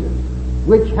Jesus,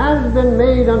 which has been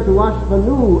made unto us the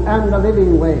new and the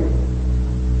living way,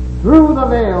 through the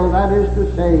veil, that is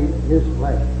to say, his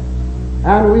flesh.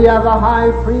 And we have a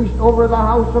high priest over the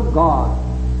house of God.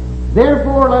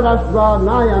 Therefore let us draw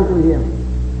nigh unto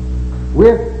him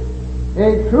with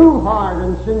a true heart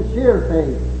and sincere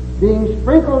faith, being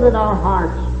sprinkled in our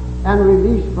hearts and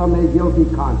released from a guilty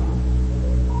conscience.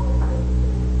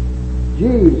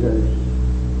 Jesus,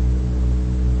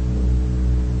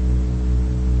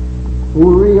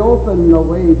 who reopened the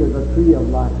way to the tree of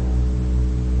life,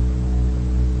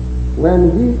 when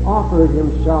he offered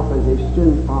himself as a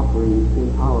sin offering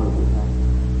in our behalf,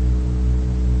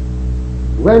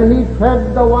 when he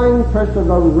tread the winepress of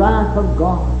the wrath of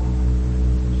God,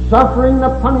 suffering the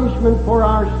punishment for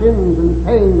our sins and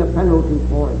paying the penalty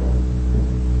for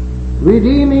them,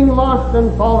 redeeming lost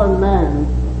and fallen man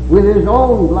with his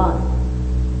own blood,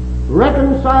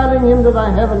 reconciling him to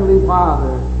the heavenly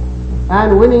Father,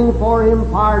 and winning for him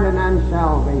pardon and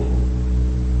salvation.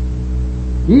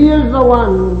 He is the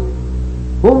one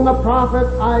whom the prophet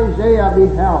Isaiah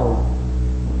beheld,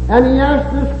 and he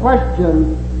asked this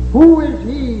question, who is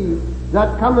he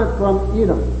that cometh from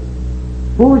Edom,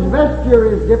 whose vesture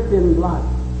is dipped in blood?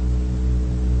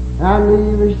 And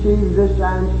he received this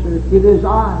answer, it is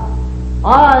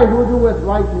I who doeth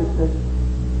righteousness,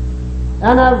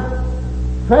 and have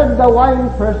tread the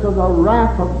winepress of the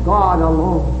wrath of God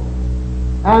alone,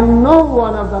 and no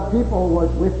one of the people was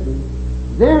with me.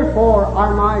 Therefore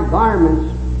are my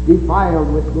garments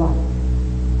defiled with blood.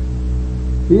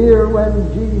 Here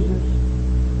when Jesus,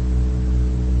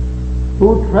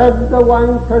 who tread the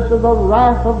winepress of the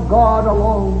wrath of God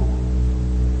alone,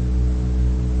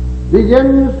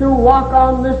 begins to walk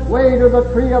on this way to the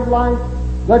tree of life,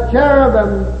 the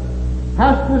cherubim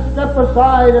has to step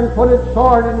aside and put its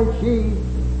sword in its sheath,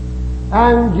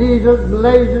 and Jesus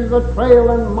blazes the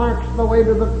trail and marks the way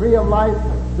to the tree of life,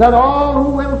 that all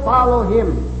who will follow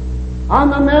him on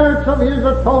the merits of his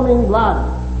atoning blood,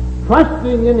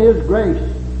 trusting in his grace,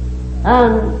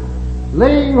 and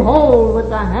laying hold with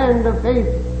the hand of faith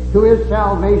to his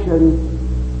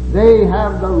salvation, they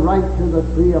have the right to the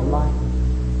tree of life.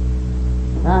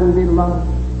 And beloved,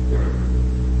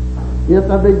 at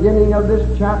the beginning of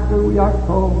this chapter we are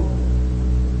told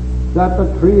that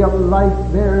the tree of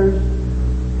life bears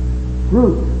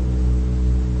fruit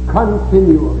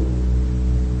continually.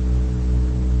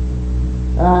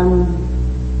 And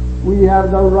we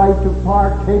have the right to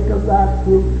partake of that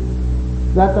fruit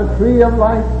that the tree of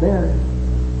life bears.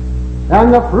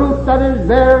 And the fruit that is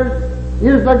theirs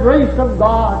is the grace of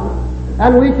God.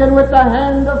 And we can, with the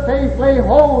hand of faith, lay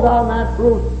hold on that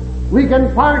fruit. We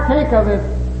can partake of it.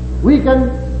 We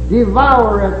can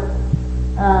devour it.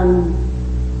 And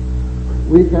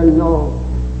we can know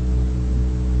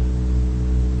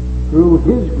through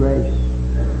His grace,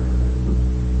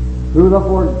 through the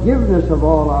forgiveness of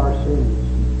all our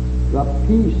sins, the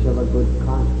peace of a good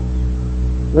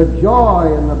conscience, the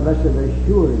joy and the blessed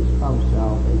assurance of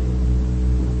salvation,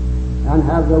 and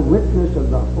have the witness of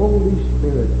the Holy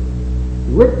Spirit,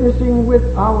 witnessing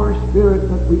with our spirit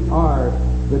that we are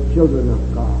the children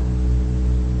of God,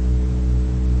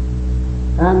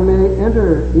 and may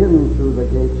enter in through the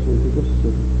gates into the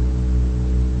city.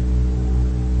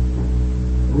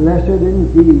 Blessed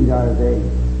indeed are they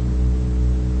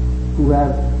who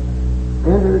have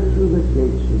entered through the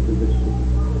gates into the city,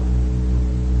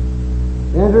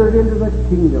 entered into the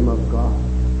kingdom of God.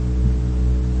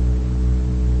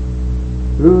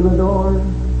 Through the door,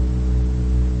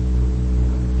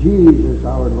 Jesus,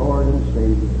 our Lord and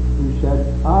Savior, who said,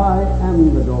 I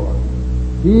am the door.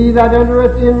 He that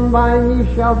entereth in by me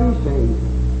shall be saved,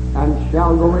 and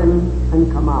shall go in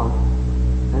and come out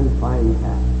and find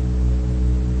pasture.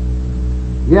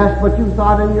 Yes, but you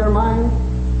thought in your mind,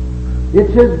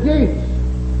 it's His gates.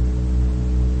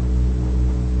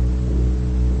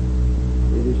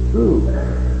 It is true.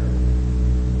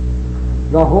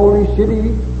 The holy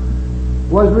city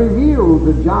was revealed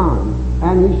to John,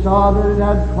 and he saw that it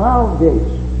had 12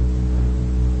 gates.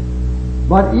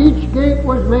 But each gate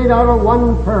was made out of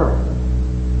one pearl.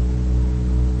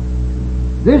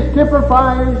 This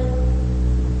typifies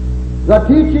the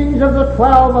teachings of the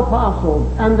 12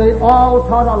 apostles, and they all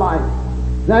taught alike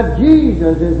that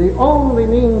Jesus is the only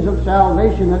means of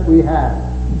salvation that we have.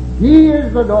 He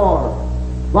is the door.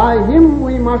 By Him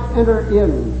we must enter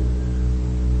in,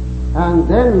 and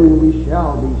then we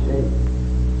shall be saved.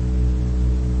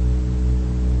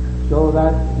 So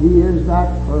that He is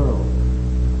that pearl,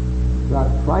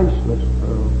 that priceless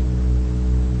pearl,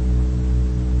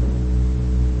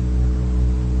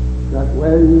 that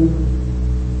when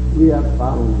we have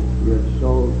found it, we have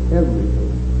sold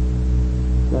everything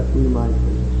that we might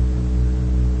possess.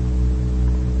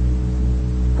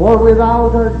 For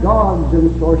without are dogs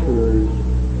and sorcerers,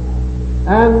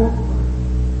 and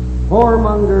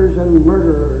whoremongers and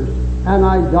murderers, and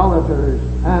idolaters,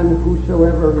 and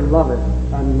whosoever loveth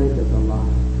and maketh a lie.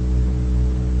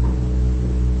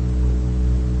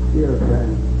 Dear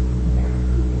friend,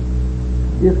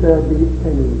 if there be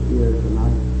any here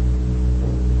tonight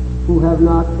who have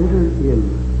not entered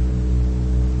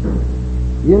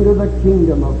into the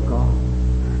kingdom of God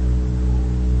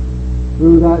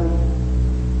through that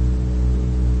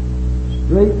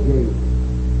straight gate,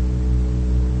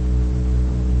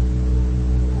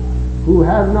 who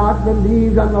have not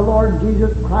believed on the Lord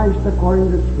Jesus Christ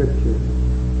according to Scripture,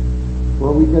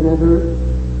 for we can enter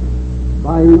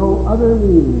by no other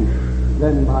means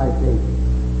than by faith.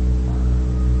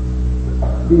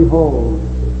 Behold,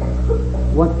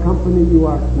 what company you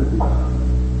are keeping.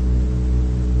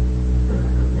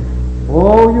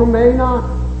 Oh, you may not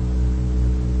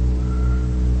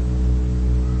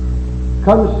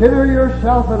consider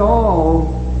yourself at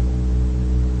all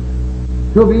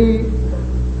to be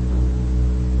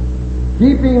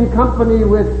keeping company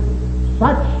with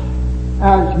such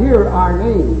as here are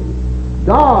named: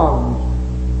 dogs,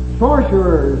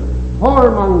 sorcerers,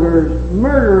 whoremongers,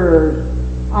 murderers,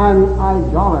 and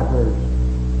idolaters,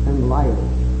 and liars.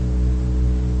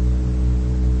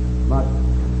 But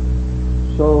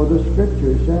so the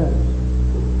Scripture says,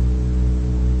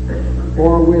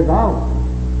 for without,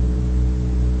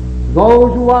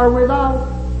 those who are without,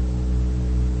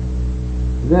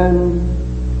 then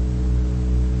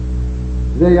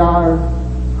they are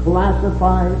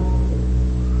classified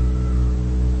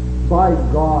by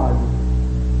God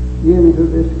into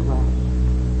this class.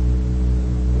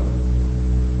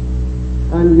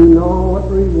 And you know what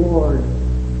reward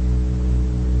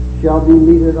shall be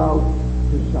meted out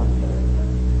to such.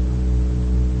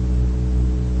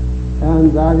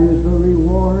 And that is the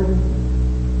reward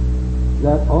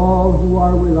that all who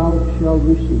are without shall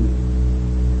receive.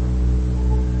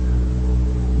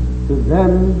 To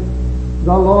them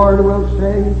the Lord will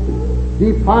say,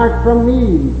 depart from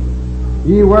me,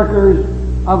 ye workers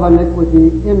of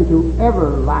iniquity, into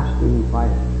everlasting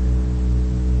fire.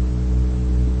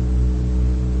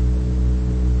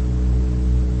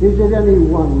 Is it any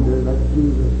wonder that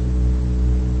Jesus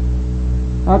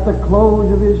at the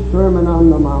close of his Sermon on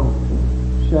the Mount,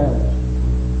 says,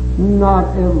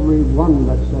 "Not every one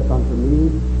that saith unto me,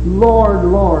 Lord,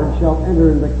 Lord, shall enter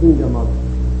in the kingdom of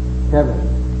heaven,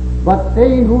 but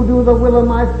they who do the will of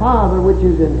my Father which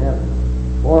is in heaven.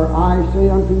 For I say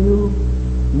unto you,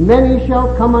 many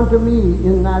shall come unto me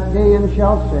in that day, and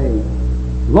shall say,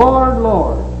 Lord,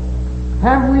 Lord,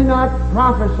 have we not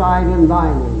prophesied in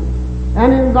thy name,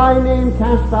 and in thy name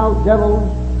cast out devils,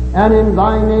 and in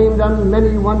thy name done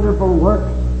many wonderful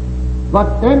works?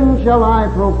 But then shall I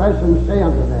profess and say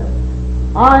unto them,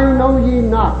 I know ye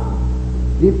not,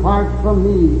 depart from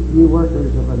me, ye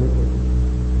workers of iniquity."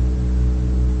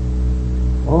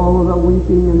 Oh, the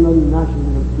weeping and the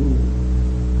gnashing of teeth.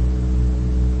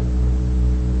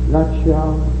 That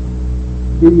shall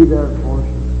be their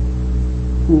portion.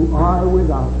 Who are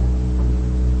without,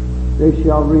 they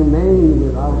shall remain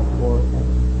without forever.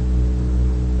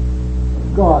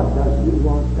 God doesn't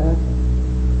want that.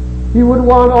 He would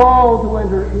want all to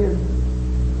enter in.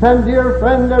 And dear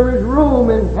friend, there is room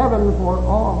in heaven for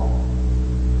all.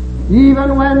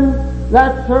 Even when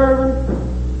that servant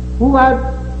who had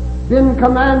been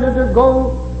commanded to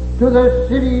go to the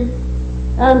city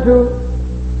and to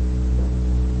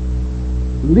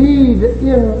lead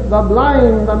in the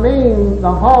blind, the maimed,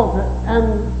 the halt,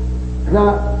 and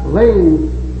the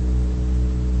lame,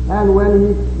 and when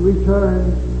he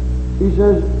returns, he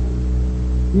says,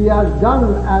 he has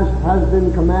done as has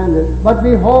been commanded, but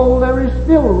behold, there is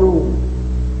still room.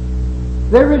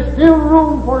 There is still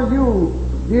room for you,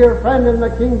 dear friend, in the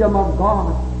kingdom of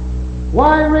God.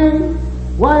 Why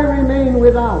remain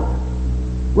without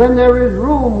when there is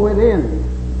room within?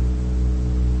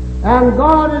 And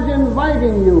God is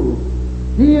inviting you.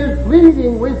 He is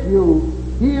pleading with you.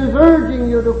 He is urging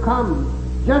you to come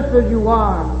just as you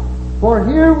are. For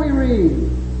here we read,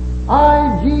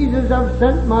 I, Jesus, have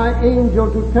sent my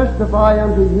angel to testify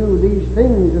unto you these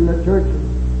things in the churches.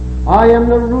 I am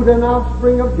the root and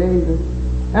offspring of David,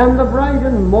 and the bright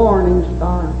and morning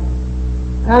star.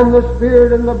 And the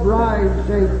Spirit and the bride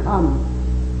say, Come.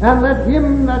 And let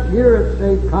him that heareth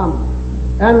say, Come.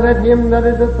 And let him that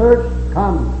is athirst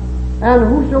come. And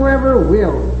whosoever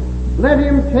will, let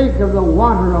him take of the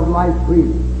water of life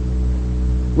freely,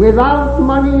 without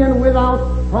money and without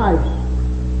price.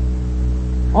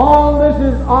 All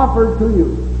this is offered to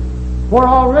you. For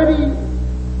already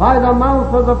by the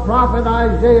mouth of the prophet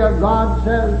Isaiah, God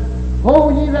says, Ho,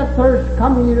 ye that thirst,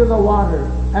 come ye to the water,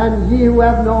 and ye who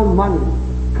have no money,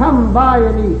 come buy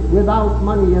and eat without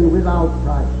money and without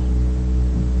price.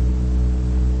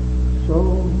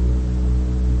 So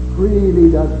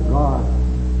freely does God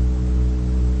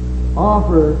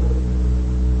offer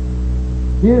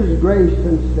His grace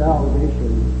and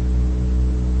salvation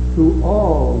to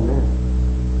all men.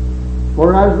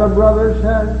 For as the brother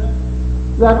says,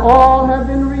 that all have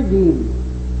been redeemed.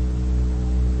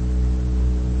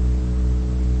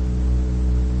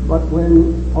 But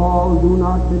when all do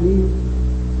not believe,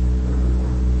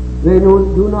 they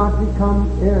do not become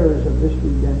heirs of this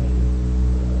redemption.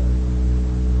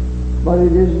 But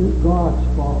it isn't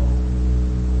God's fault.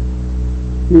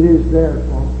 It is their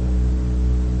fault.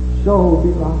 So,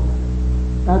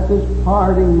 beloved, at this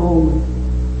parting moment,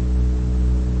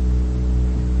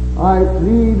 I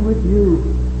plead with you.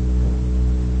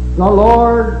 The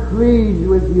Lord pleads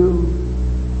with you.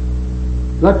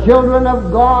 The children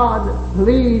of God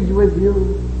pleads with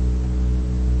you.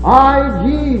 I,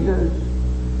 Jesus,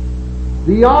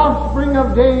 the offspring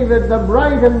of David, the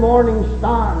bright and morning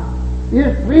star,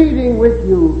 is pleading with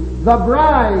you. The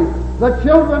bride, the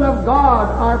children of God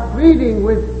are pleading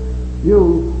with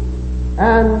you.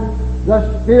 And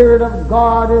the Spirit of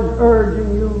God is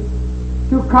urging you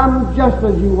to come just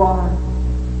as you are.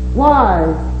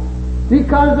 Why?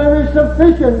 Because there is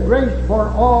sufficient grace for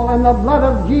all, and the blood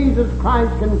of Jesus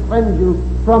Christ can cleanse you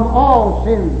from all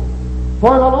sin.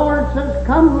 For the Lord says,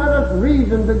 Come, let us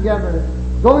reason together.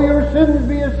 Though your sins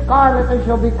be as scarlet, they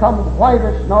shall become white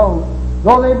as snow.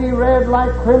 Though they be red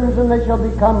like crimson, they shall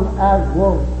become as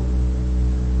wool.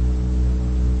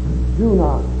 Do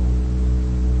not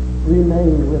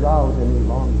remain without any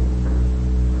longer.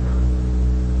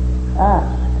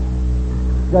 Ask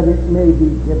that it may be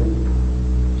given.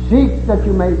 Seek that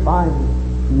you may find.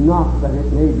 Knock that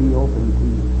it may be opened to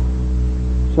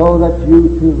you. So that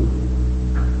you too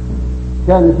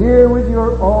can hear with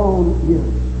your own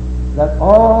ears that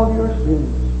all your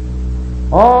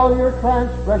sins, all your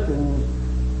transgressions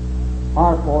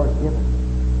are forgiven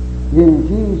in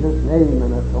Jesus' name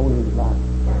and atoning blood.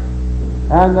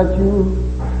 And that you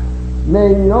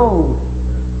may know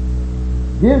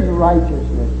His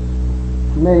righteousness,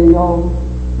 may know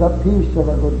the peace of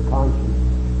a good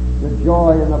conscience, the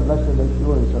joy and the blessed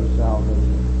assurance of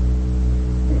salvation,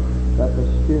 that the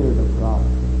Spirit of God,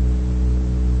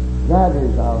 that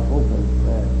is our hope and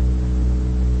prayer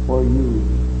for you,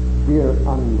 dear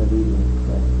unbelieving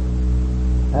friend,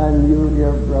 and you,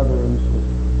 dear brother and sister.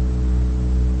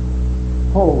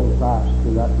 Hold fast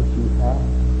to that which you have.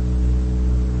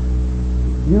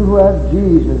 You who have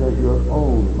Jesus as your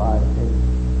own by faith,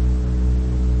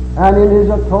 and in his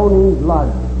atoning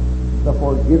blood the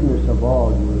forgiveness of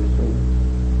all your sins,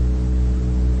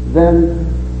 then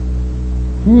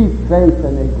keep faith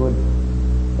and a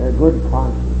good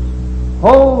conscience.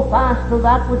 Hold fast to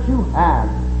that which you have,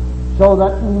 so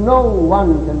that no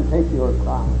one can take your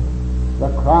crown. The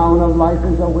crown of life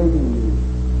is awaiting you,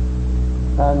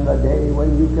 and the day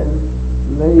when you can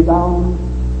lay down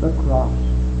the cross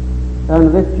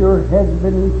and lift your head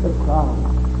beneath the crown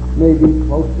may be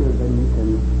closer than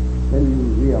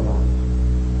you realize.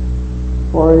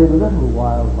 For a little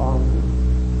while longer,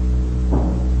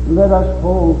 let us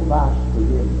hold fast to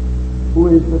him who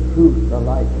is the truth, the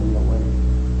life, and the way,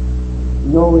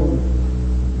 knowing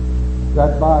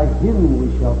that by him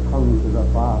we shall come to the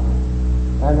Father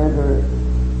and enter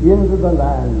into the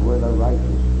land where the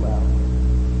righteous dwell.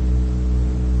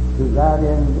 To that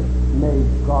end may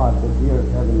God, the dear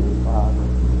Heavenly Father,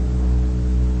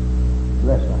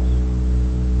 bless us.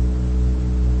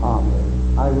 Amen.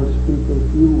 I will speak a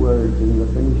few words in the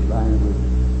Finnish language,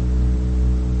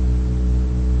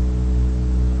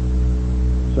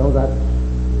 so that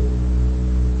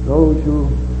those who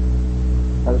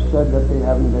have said that they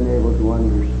haven't been able to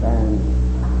understand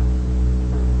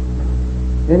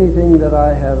anything that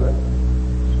I have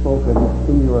spoken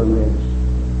in your midst,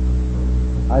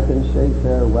 I can say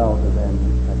farewell to them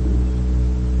at least.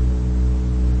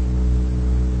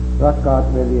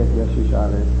 Rakkaat veljet ja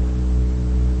sisaret,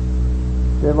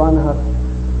 te vanhat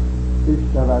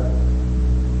ystävät,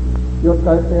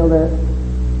 jotka ette ole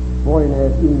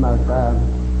voineet ymmärtää,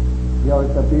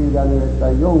 joita pyydän, että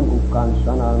jonkun kanssa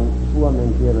sanan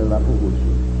suomen kielellä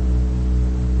puhuisin.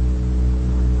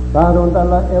 Tahdon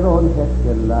tällä eron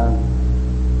hetkellä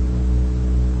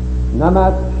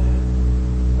nämä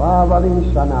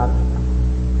Paavalin sanat,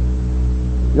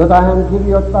 jota hän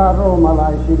kirjoittaa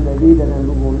roomalaisille 5.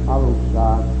 luvun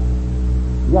alussa,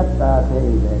 jättää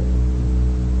teille,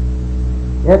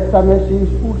 että me siis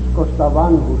uskosta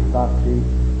vanhustaksi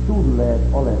tulleet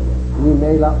olemme, niin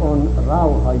meillä on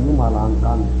rauha Jumalan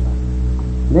kanssa,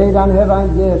 meidän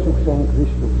Herran Jeesuksen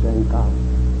Kristuksen kautta,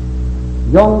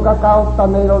 jonka kautta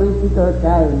meillä oli tykö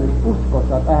käynyt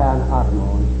uskossa tähän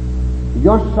armoon,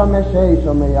 jossa me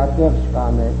seisomme ja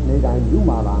kerskaamme meidän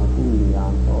Jumalan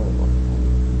kunniaan toivossa.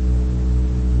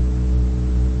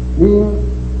 Niin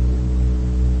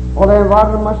olen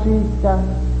varma siitä,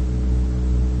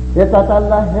 että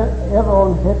tällä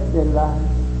eron hetkellä,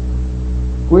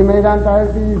 kun meidän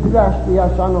täytyy hyvästiä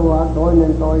sanoa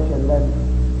toinen toiselle,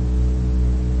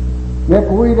 me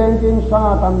kuitenkin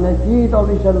saatamme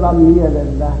kiitollisella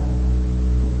mielellä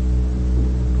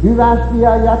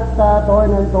hyvästiä jättää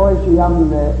toinen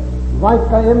toisiamme,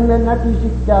 vaikka emme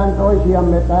näkisikään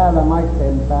toisiamme täällä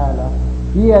maitten päällä,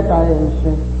 tietäen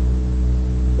se,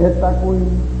 että kun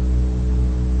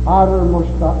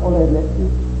armosta olemme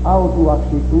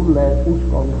autuaksi tulleet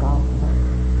uskon kautta,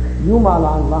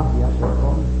 Jumalan lahja se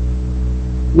on.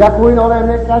 Ja kuin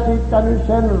olemme käsittänyt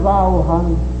sen rauhan,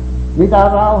 mitä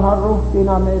rauhan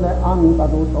ruhtina meille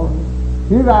antanut on,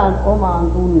 hyvän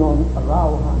oman tunnon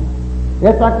rauhan,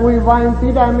 että kuin vain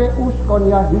pidämme uskon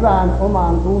ja hyvän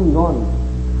oman tunnon,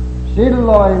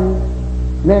 silloin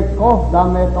me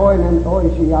kohdamme toinen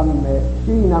toisiamme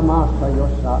siinä maassa,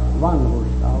 jossa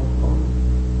vanhurskaus on.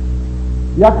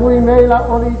 Ja kuin meillä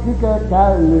oli tykö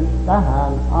käynyt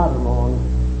tähän armoon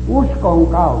uskon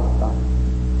kautta,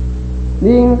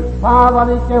 niin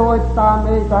Paavali kehoittaa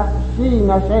meitä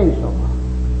siinä seisomaan,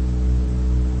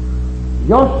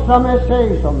 jossa me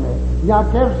seisomme ja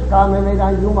kerskaamme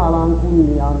meidän Jumalan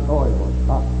kunnian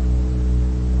toivosta.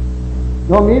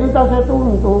 No miltä se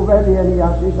tuntuu, veljeni ja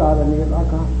sisareni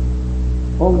rakas?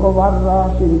 Onko varaa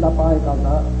siltä paikalta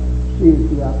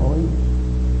siirtyä pois?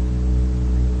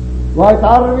 Vai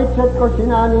tarvitsetko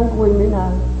sinä niin kuin minä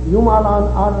Jumalan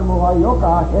armoa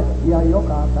joka hetki ja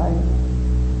joka päivä?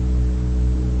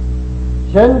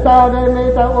 Sen tähden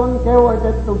meitä on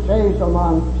kehoitettu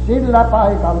seisomaan sillä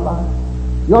paikalla,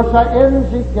 jossa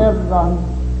ensi kerran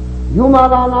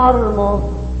Jumalan armo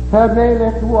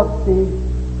meille tuotti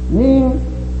niin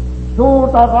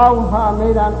suurta rauhaa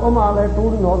meidän omalle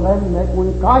tunnollemme,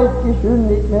 kuin kaikki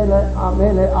synnit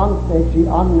meille anteeksi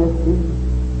annettiin.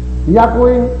 Ja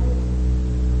kuin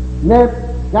me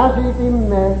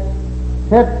käsitimme,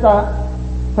 että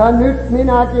nyt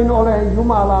minäkin olen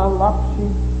Jumalan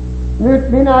lapsi.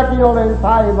 Nyt minäkin olen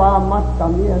taivaan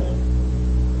matkamies.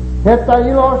 Että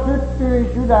ilo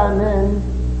syttyi sydämeen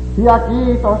ja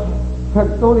kiitos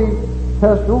tuli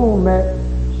suumme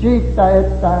siitä,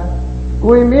 että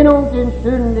kuin minunkin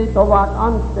synnit ovat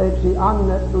anteeksi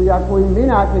annettu ja kuin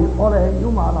minäkin olen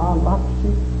Jumalan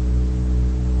lapsi.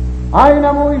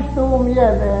 Aina muistuu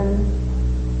mieleen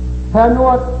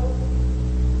nuo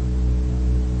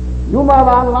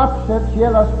Jumalan lapset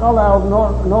siellä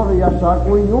Norjassa,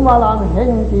 kuin Jumalan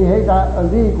henki heitä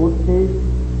liikutti.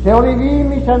 Se oli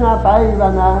viimeisenä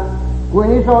päivänä, kun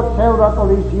isot seurat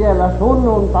oli siellä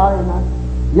sunnuntaina.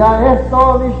 Ja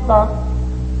ehtoollista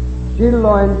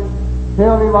silloin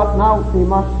he olivat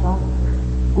nauttimassa.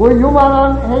 Kun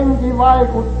Jumalan henki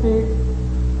vaikutti,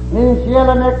 niin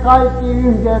siellä ne kaikki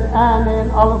yhden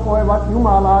ääneen alkoivat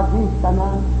Jumalaa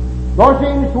kiittämään.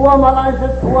 Tosin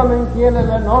suomalaiset suomen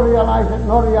kielellä, norjalaiset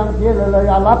norjan kielellä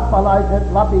ja lappalaiset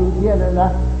lapin kielellä,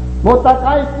 mutta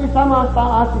kaikki samasta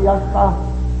asiasta.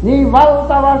 Niin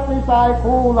valtavasti sai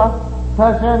kuulla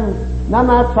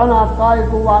nämä sanat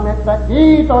kaikuvan, että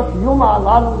kiitos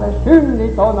Jumalalle,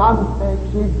 synnit on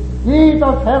anteeksi.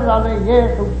 Kiitos Herralle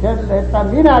Jeesukselle, että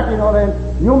minäkin olen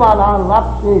Jumalan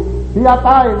lapsi ja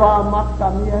taivaan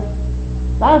matkamies.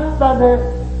 Tästä ne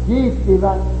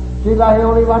kiittivät, sillä he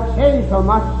olivat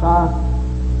seisomassa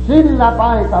sillä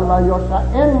paikalla, jossa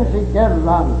ensi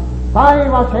kerran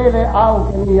taivas heille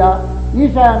aukeni ja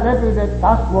Isän repydet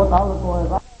kasvot alkoi.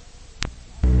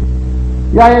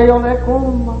 Ja ei ole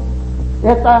kumma,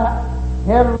 että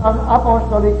Herran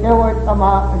apostoli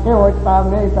kehoittaa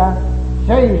meitä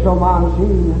seisomaan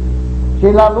siinä.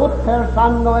 Sillä Luther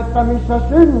sanoi, että missä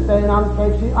synteen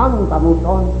anteeksi antamus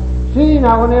on,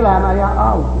 siinä on elämä ja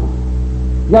autuus.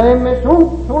 Ja emme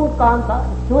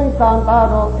suinkaan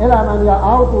tahdo elämän ja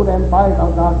autuuden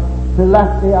paikalta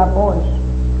lähteä pois.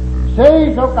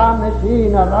 Seisokaamme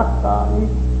siinä, rakkaani.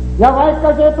 Ja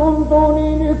vaikka se tuntuu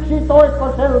niin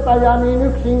yksitoikkoiselta ja niin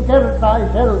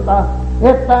yksinkertaiselta,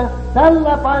 että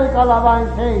tällä paikalla vain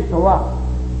seisoa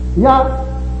ja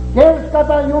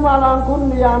kerskata Jumalan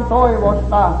kunnian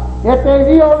toivosta, ettei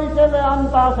viholliselle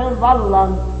antaa sen vallan,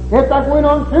 että kuin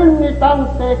on synnit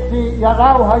anteeksi ja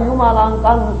rauha Jumalan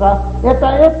kanssa,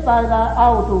 että epäilää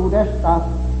autuudesta,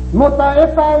 mutta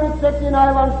epäilyksekin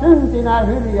aivan syntinä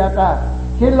hyljätä,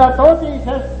 sillä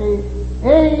totisesti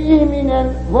ei ihminen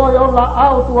voi olla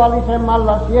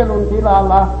autuallisemmalla sielun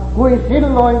tilalla kuin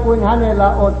silloin, kun hänellä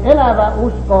on elävä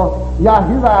usko ja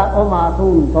hyvä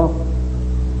omatunto.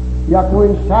 Ja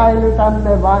kuin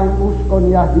säilytämme vain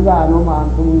uskon ja hyvän oman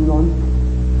tunnon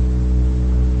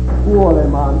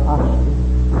kuolemaan asti,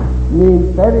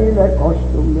 niin perille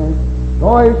kostumme,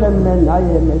 toisemme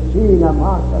näemme siinä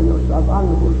maassa, jossa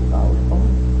vanhurskaus on.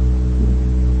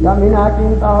 Ja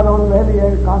minäkin tahdon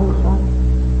veljen kanssa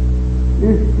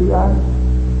yhtyä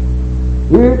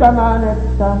pyytämään,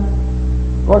 että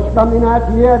koska minä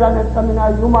tiedän, että minä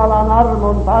Jumalan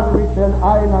armon tarvitsen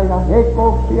aina ja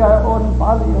heikkouksia on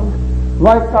paljon,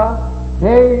 vaikka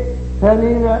ei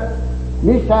niin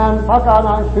missään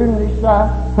pakanan synnissä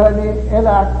niin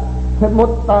elä,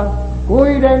 mutta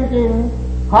kuitenkin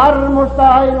harmosta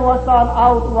ainoastaan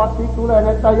autuvaksi tulen,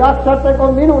 että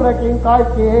jaksatteko minullekin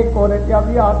kaikki heikkoudet ja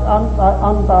viat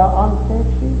antaa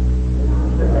anteeksi.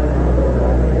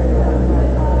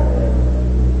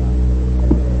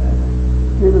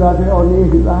 Kyllä se on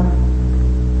niin hyvä,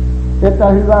 että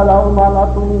hyvällä omalla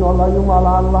tunnolla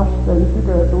Jumalan lasten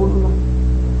tykö tulla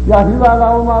ja hyvällä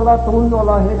omalla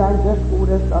tunnolla heidän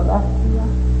keskuudesta lähteä.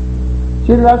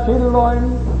 Sillä silloin,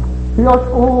 jos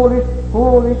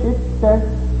kuulisitte,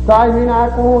 tai minä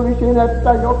kuulisin,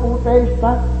 että joku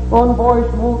teistä on pois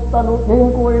muuttanut,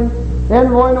 niin kuin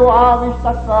en voinut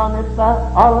aavistakaan, että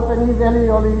Alpeni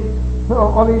veli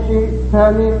olisi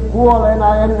niin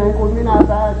kuolleena ennen kuin minä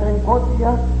pääsen kotia.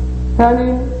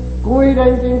 Niin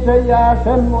kuitenkin se jää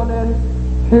semmoinen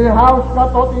hauska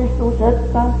todistus,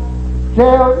 että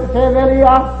se veli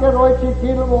ahkeroitsi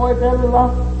kilvoitella,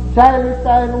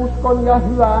 säilyttäen uskon ja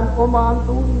hyvän oman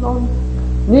tunnon.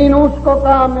 Niin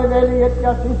uskokaamme, veljet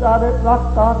ja sisaret,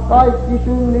 rakkaat, kaikki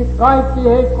synnit, kaikki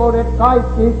heikkoudet,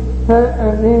 kaikki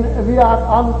niin viat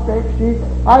anteeksi,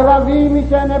 aivan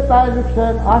viimeiseen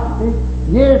epäilykseen asti,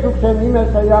 Jeesuksen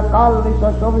nimessä ja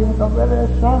kallissa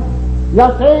sovintoveressä.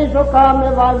 Ja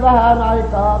seisokaamme vain vähän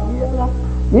aikaa vielä.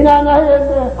 Minä näen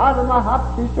ne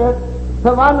harmahapsiset,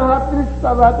 vanhat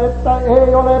ystävät, että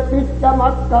ei ole pitkä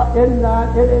matka enää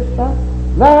edessä.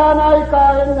 Vähän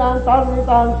aikaa enää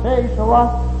tarvitaan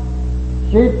seisoa.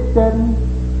 Sitten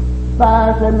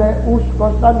pääsemme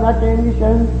uskosta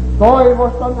näkemisen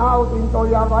toivosta nautinto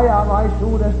ja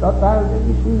vajavaisuudesta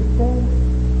täydellisyyteen.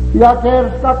 Ja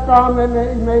kerskakkaamme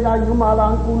meidän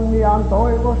Jumalan kunnian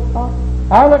toivosta.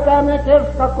 Älkäämme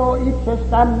kerskako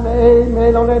itsestämme, ei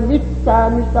meillä ole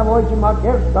mitään, mistä voisimme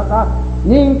kerskata.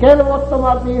 Niin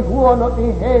kelvottomat, niin huonot,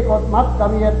 niin heikot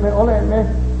matkaviet me olemme.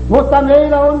 Mutta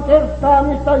meillä on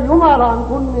kerskaamista Jumalan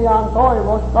kunnian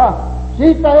toivosta.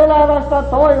 Siitä elävästä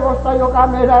toivosta, joka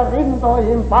meidän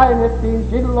rintoihin painettiin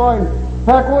silloin,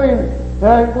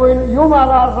 kuin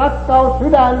Jumalan rakkaus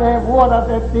sydämeen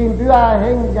vuodatettiin pyhän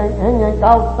hengen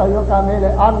kautta, joka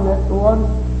meille annettu on.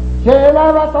 Se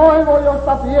elävä toivo,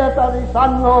 josta Pietari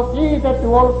sanoo, kiitetty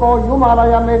olkoon Jumala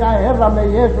ja meidän Herramme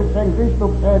Jeesuksen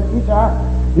Kristuksen Isä,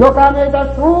 joka meitä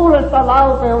suuresta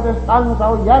lauteudestansa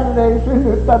on jälleen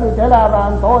synnyttänyt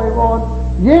elävään toivoon,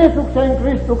 Jeesuksen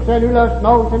Kristuksen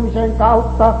ylösnousemisen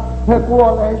kautta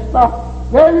kuolleista.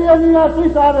 Veljeni ja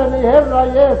sisareni, Herra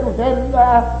Jeesus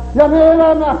elää, ja me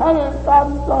elämme hänen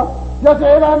kanssa. Ja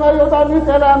se elämä, jota nyt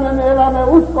elämme, me elämme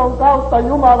uskon kautta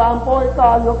Jumalan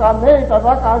poikaan, joka meitä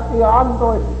rakasti ja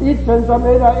antoi itsensä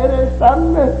meidän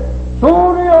edestämme.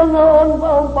 Suuri on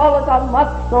palkan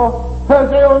makso.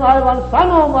 Se on aivan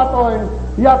sanomaton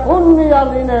ja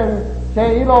kunniallinen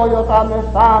se ilo, jota me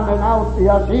saamme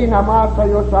nauttia siinä maassa,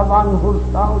 jossa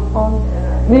vanhurskaus on.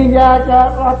 Niin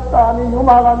jääkää rakkaani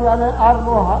Jumalan ja ne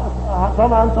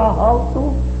arvosanansa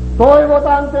haltuun.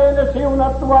 Toivotan teille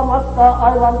siunattua matkaa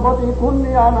aivan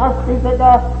kotikunniaan asti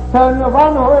sekä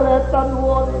vanhoille että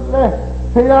nuorille.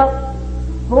 Ja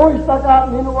muistakaa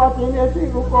minuakin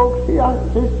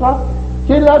esilukouksiansissa,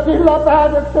 sillä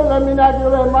päätöksellä minäkin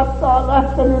olen matkaa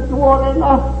lähtenyt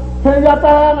nuorena. Ja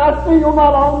tähän asti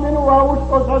Jumala on minua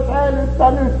uskossa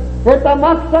säilyttänyt, että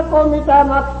maksako mitä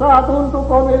maksaa,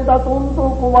 tuntuko miltä tuntuu,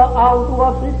 kun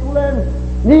autuvasti tulen.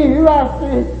 Niin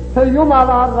hyvästi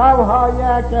Jumalan rauhaa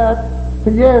jääkää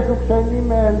Jeesuksen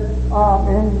nimeen.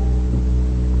 Aamen.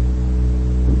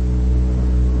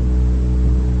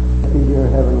 Dear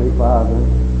Heavenly Father,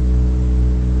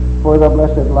 for the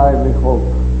blessed lively hope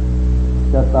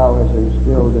that Thou hast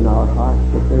instilled in our hearts,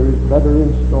 that there is better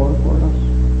in store for us,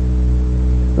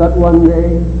 that one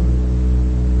day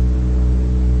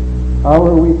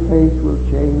our weak faith will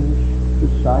change to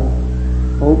sight,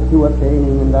 hope to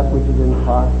attaining in that which is in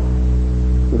heart,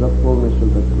 to the fullness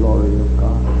of the glory of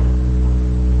God.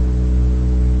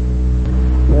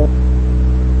 Yes.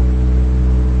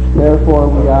 Therefore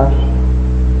we ask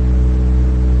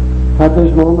at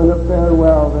this moment of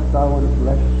farewell that Thou wouldst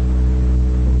bless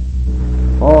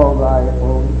all Thy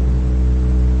own,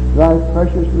 Thy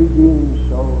precious redeemed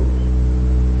souls,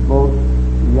 both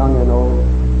young and old.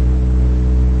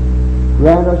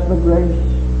 Grant us the grace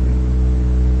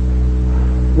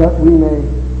that we may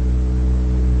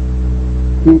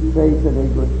keep faith and a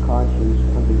good conscience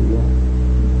unto the end.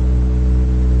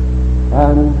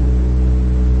 And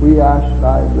we ask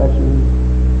Thy blessing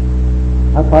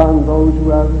upon those who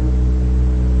have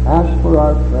asked for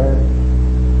our prayers.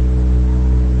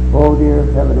 Oh, dear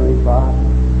Heavenly Father,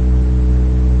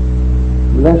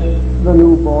 bless the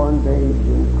newborn babes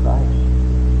in Christ,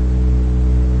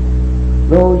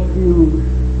 those few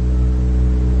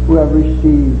who have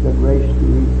received the grace to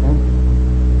repent,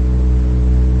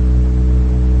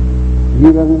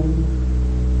 even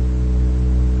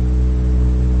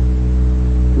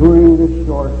during this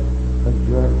short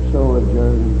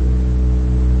sojourn,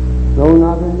 though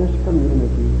not in this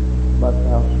community, but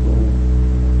elsewhere.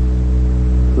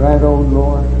 Grant, O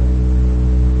Lord,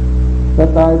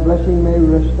 that Thy blessing may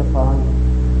rest upon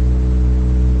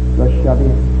the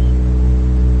shut-ins,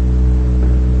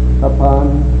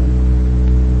 upon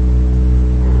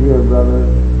dear brother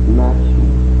Matthew,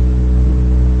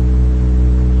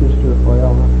 Sister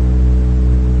Hoyle,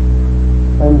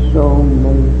 and so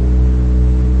many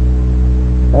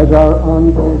as are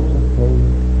on beds of pain.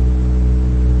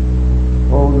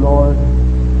 O Lord,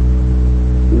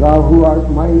 Thou who art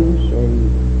mighty to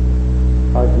save,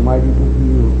 art mighty to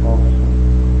heal also.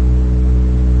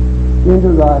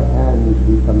 Into Thy hands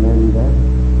we commend them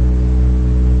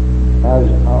as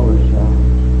ourselves.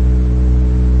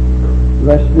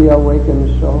 Bless the awakened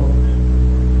souls.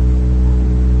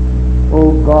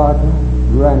 O God,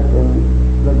 grant them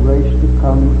the grace to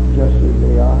come just as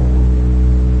they are,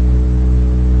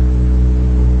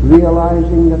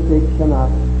 realizing that they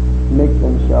cannot make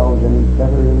themselves any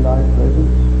better in Thy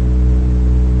presence,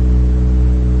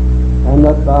 and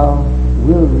that Thou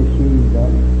will receive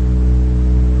them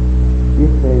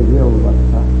if they will but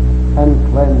come, and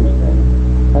cleanse them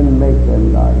and make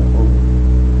them Thy own.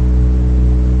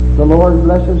 The Lord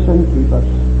bless us and keep us.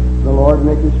 The Lord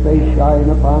make His face shine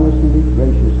upon us and be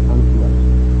gracious unto us.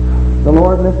 The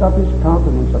Lord lift up his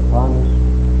countenance upon us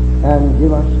and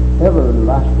give us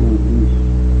everlasting peace.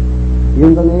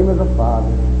 In the name of the Father,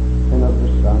 and of the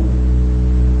Son,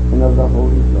 and of the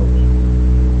Holy Ghost.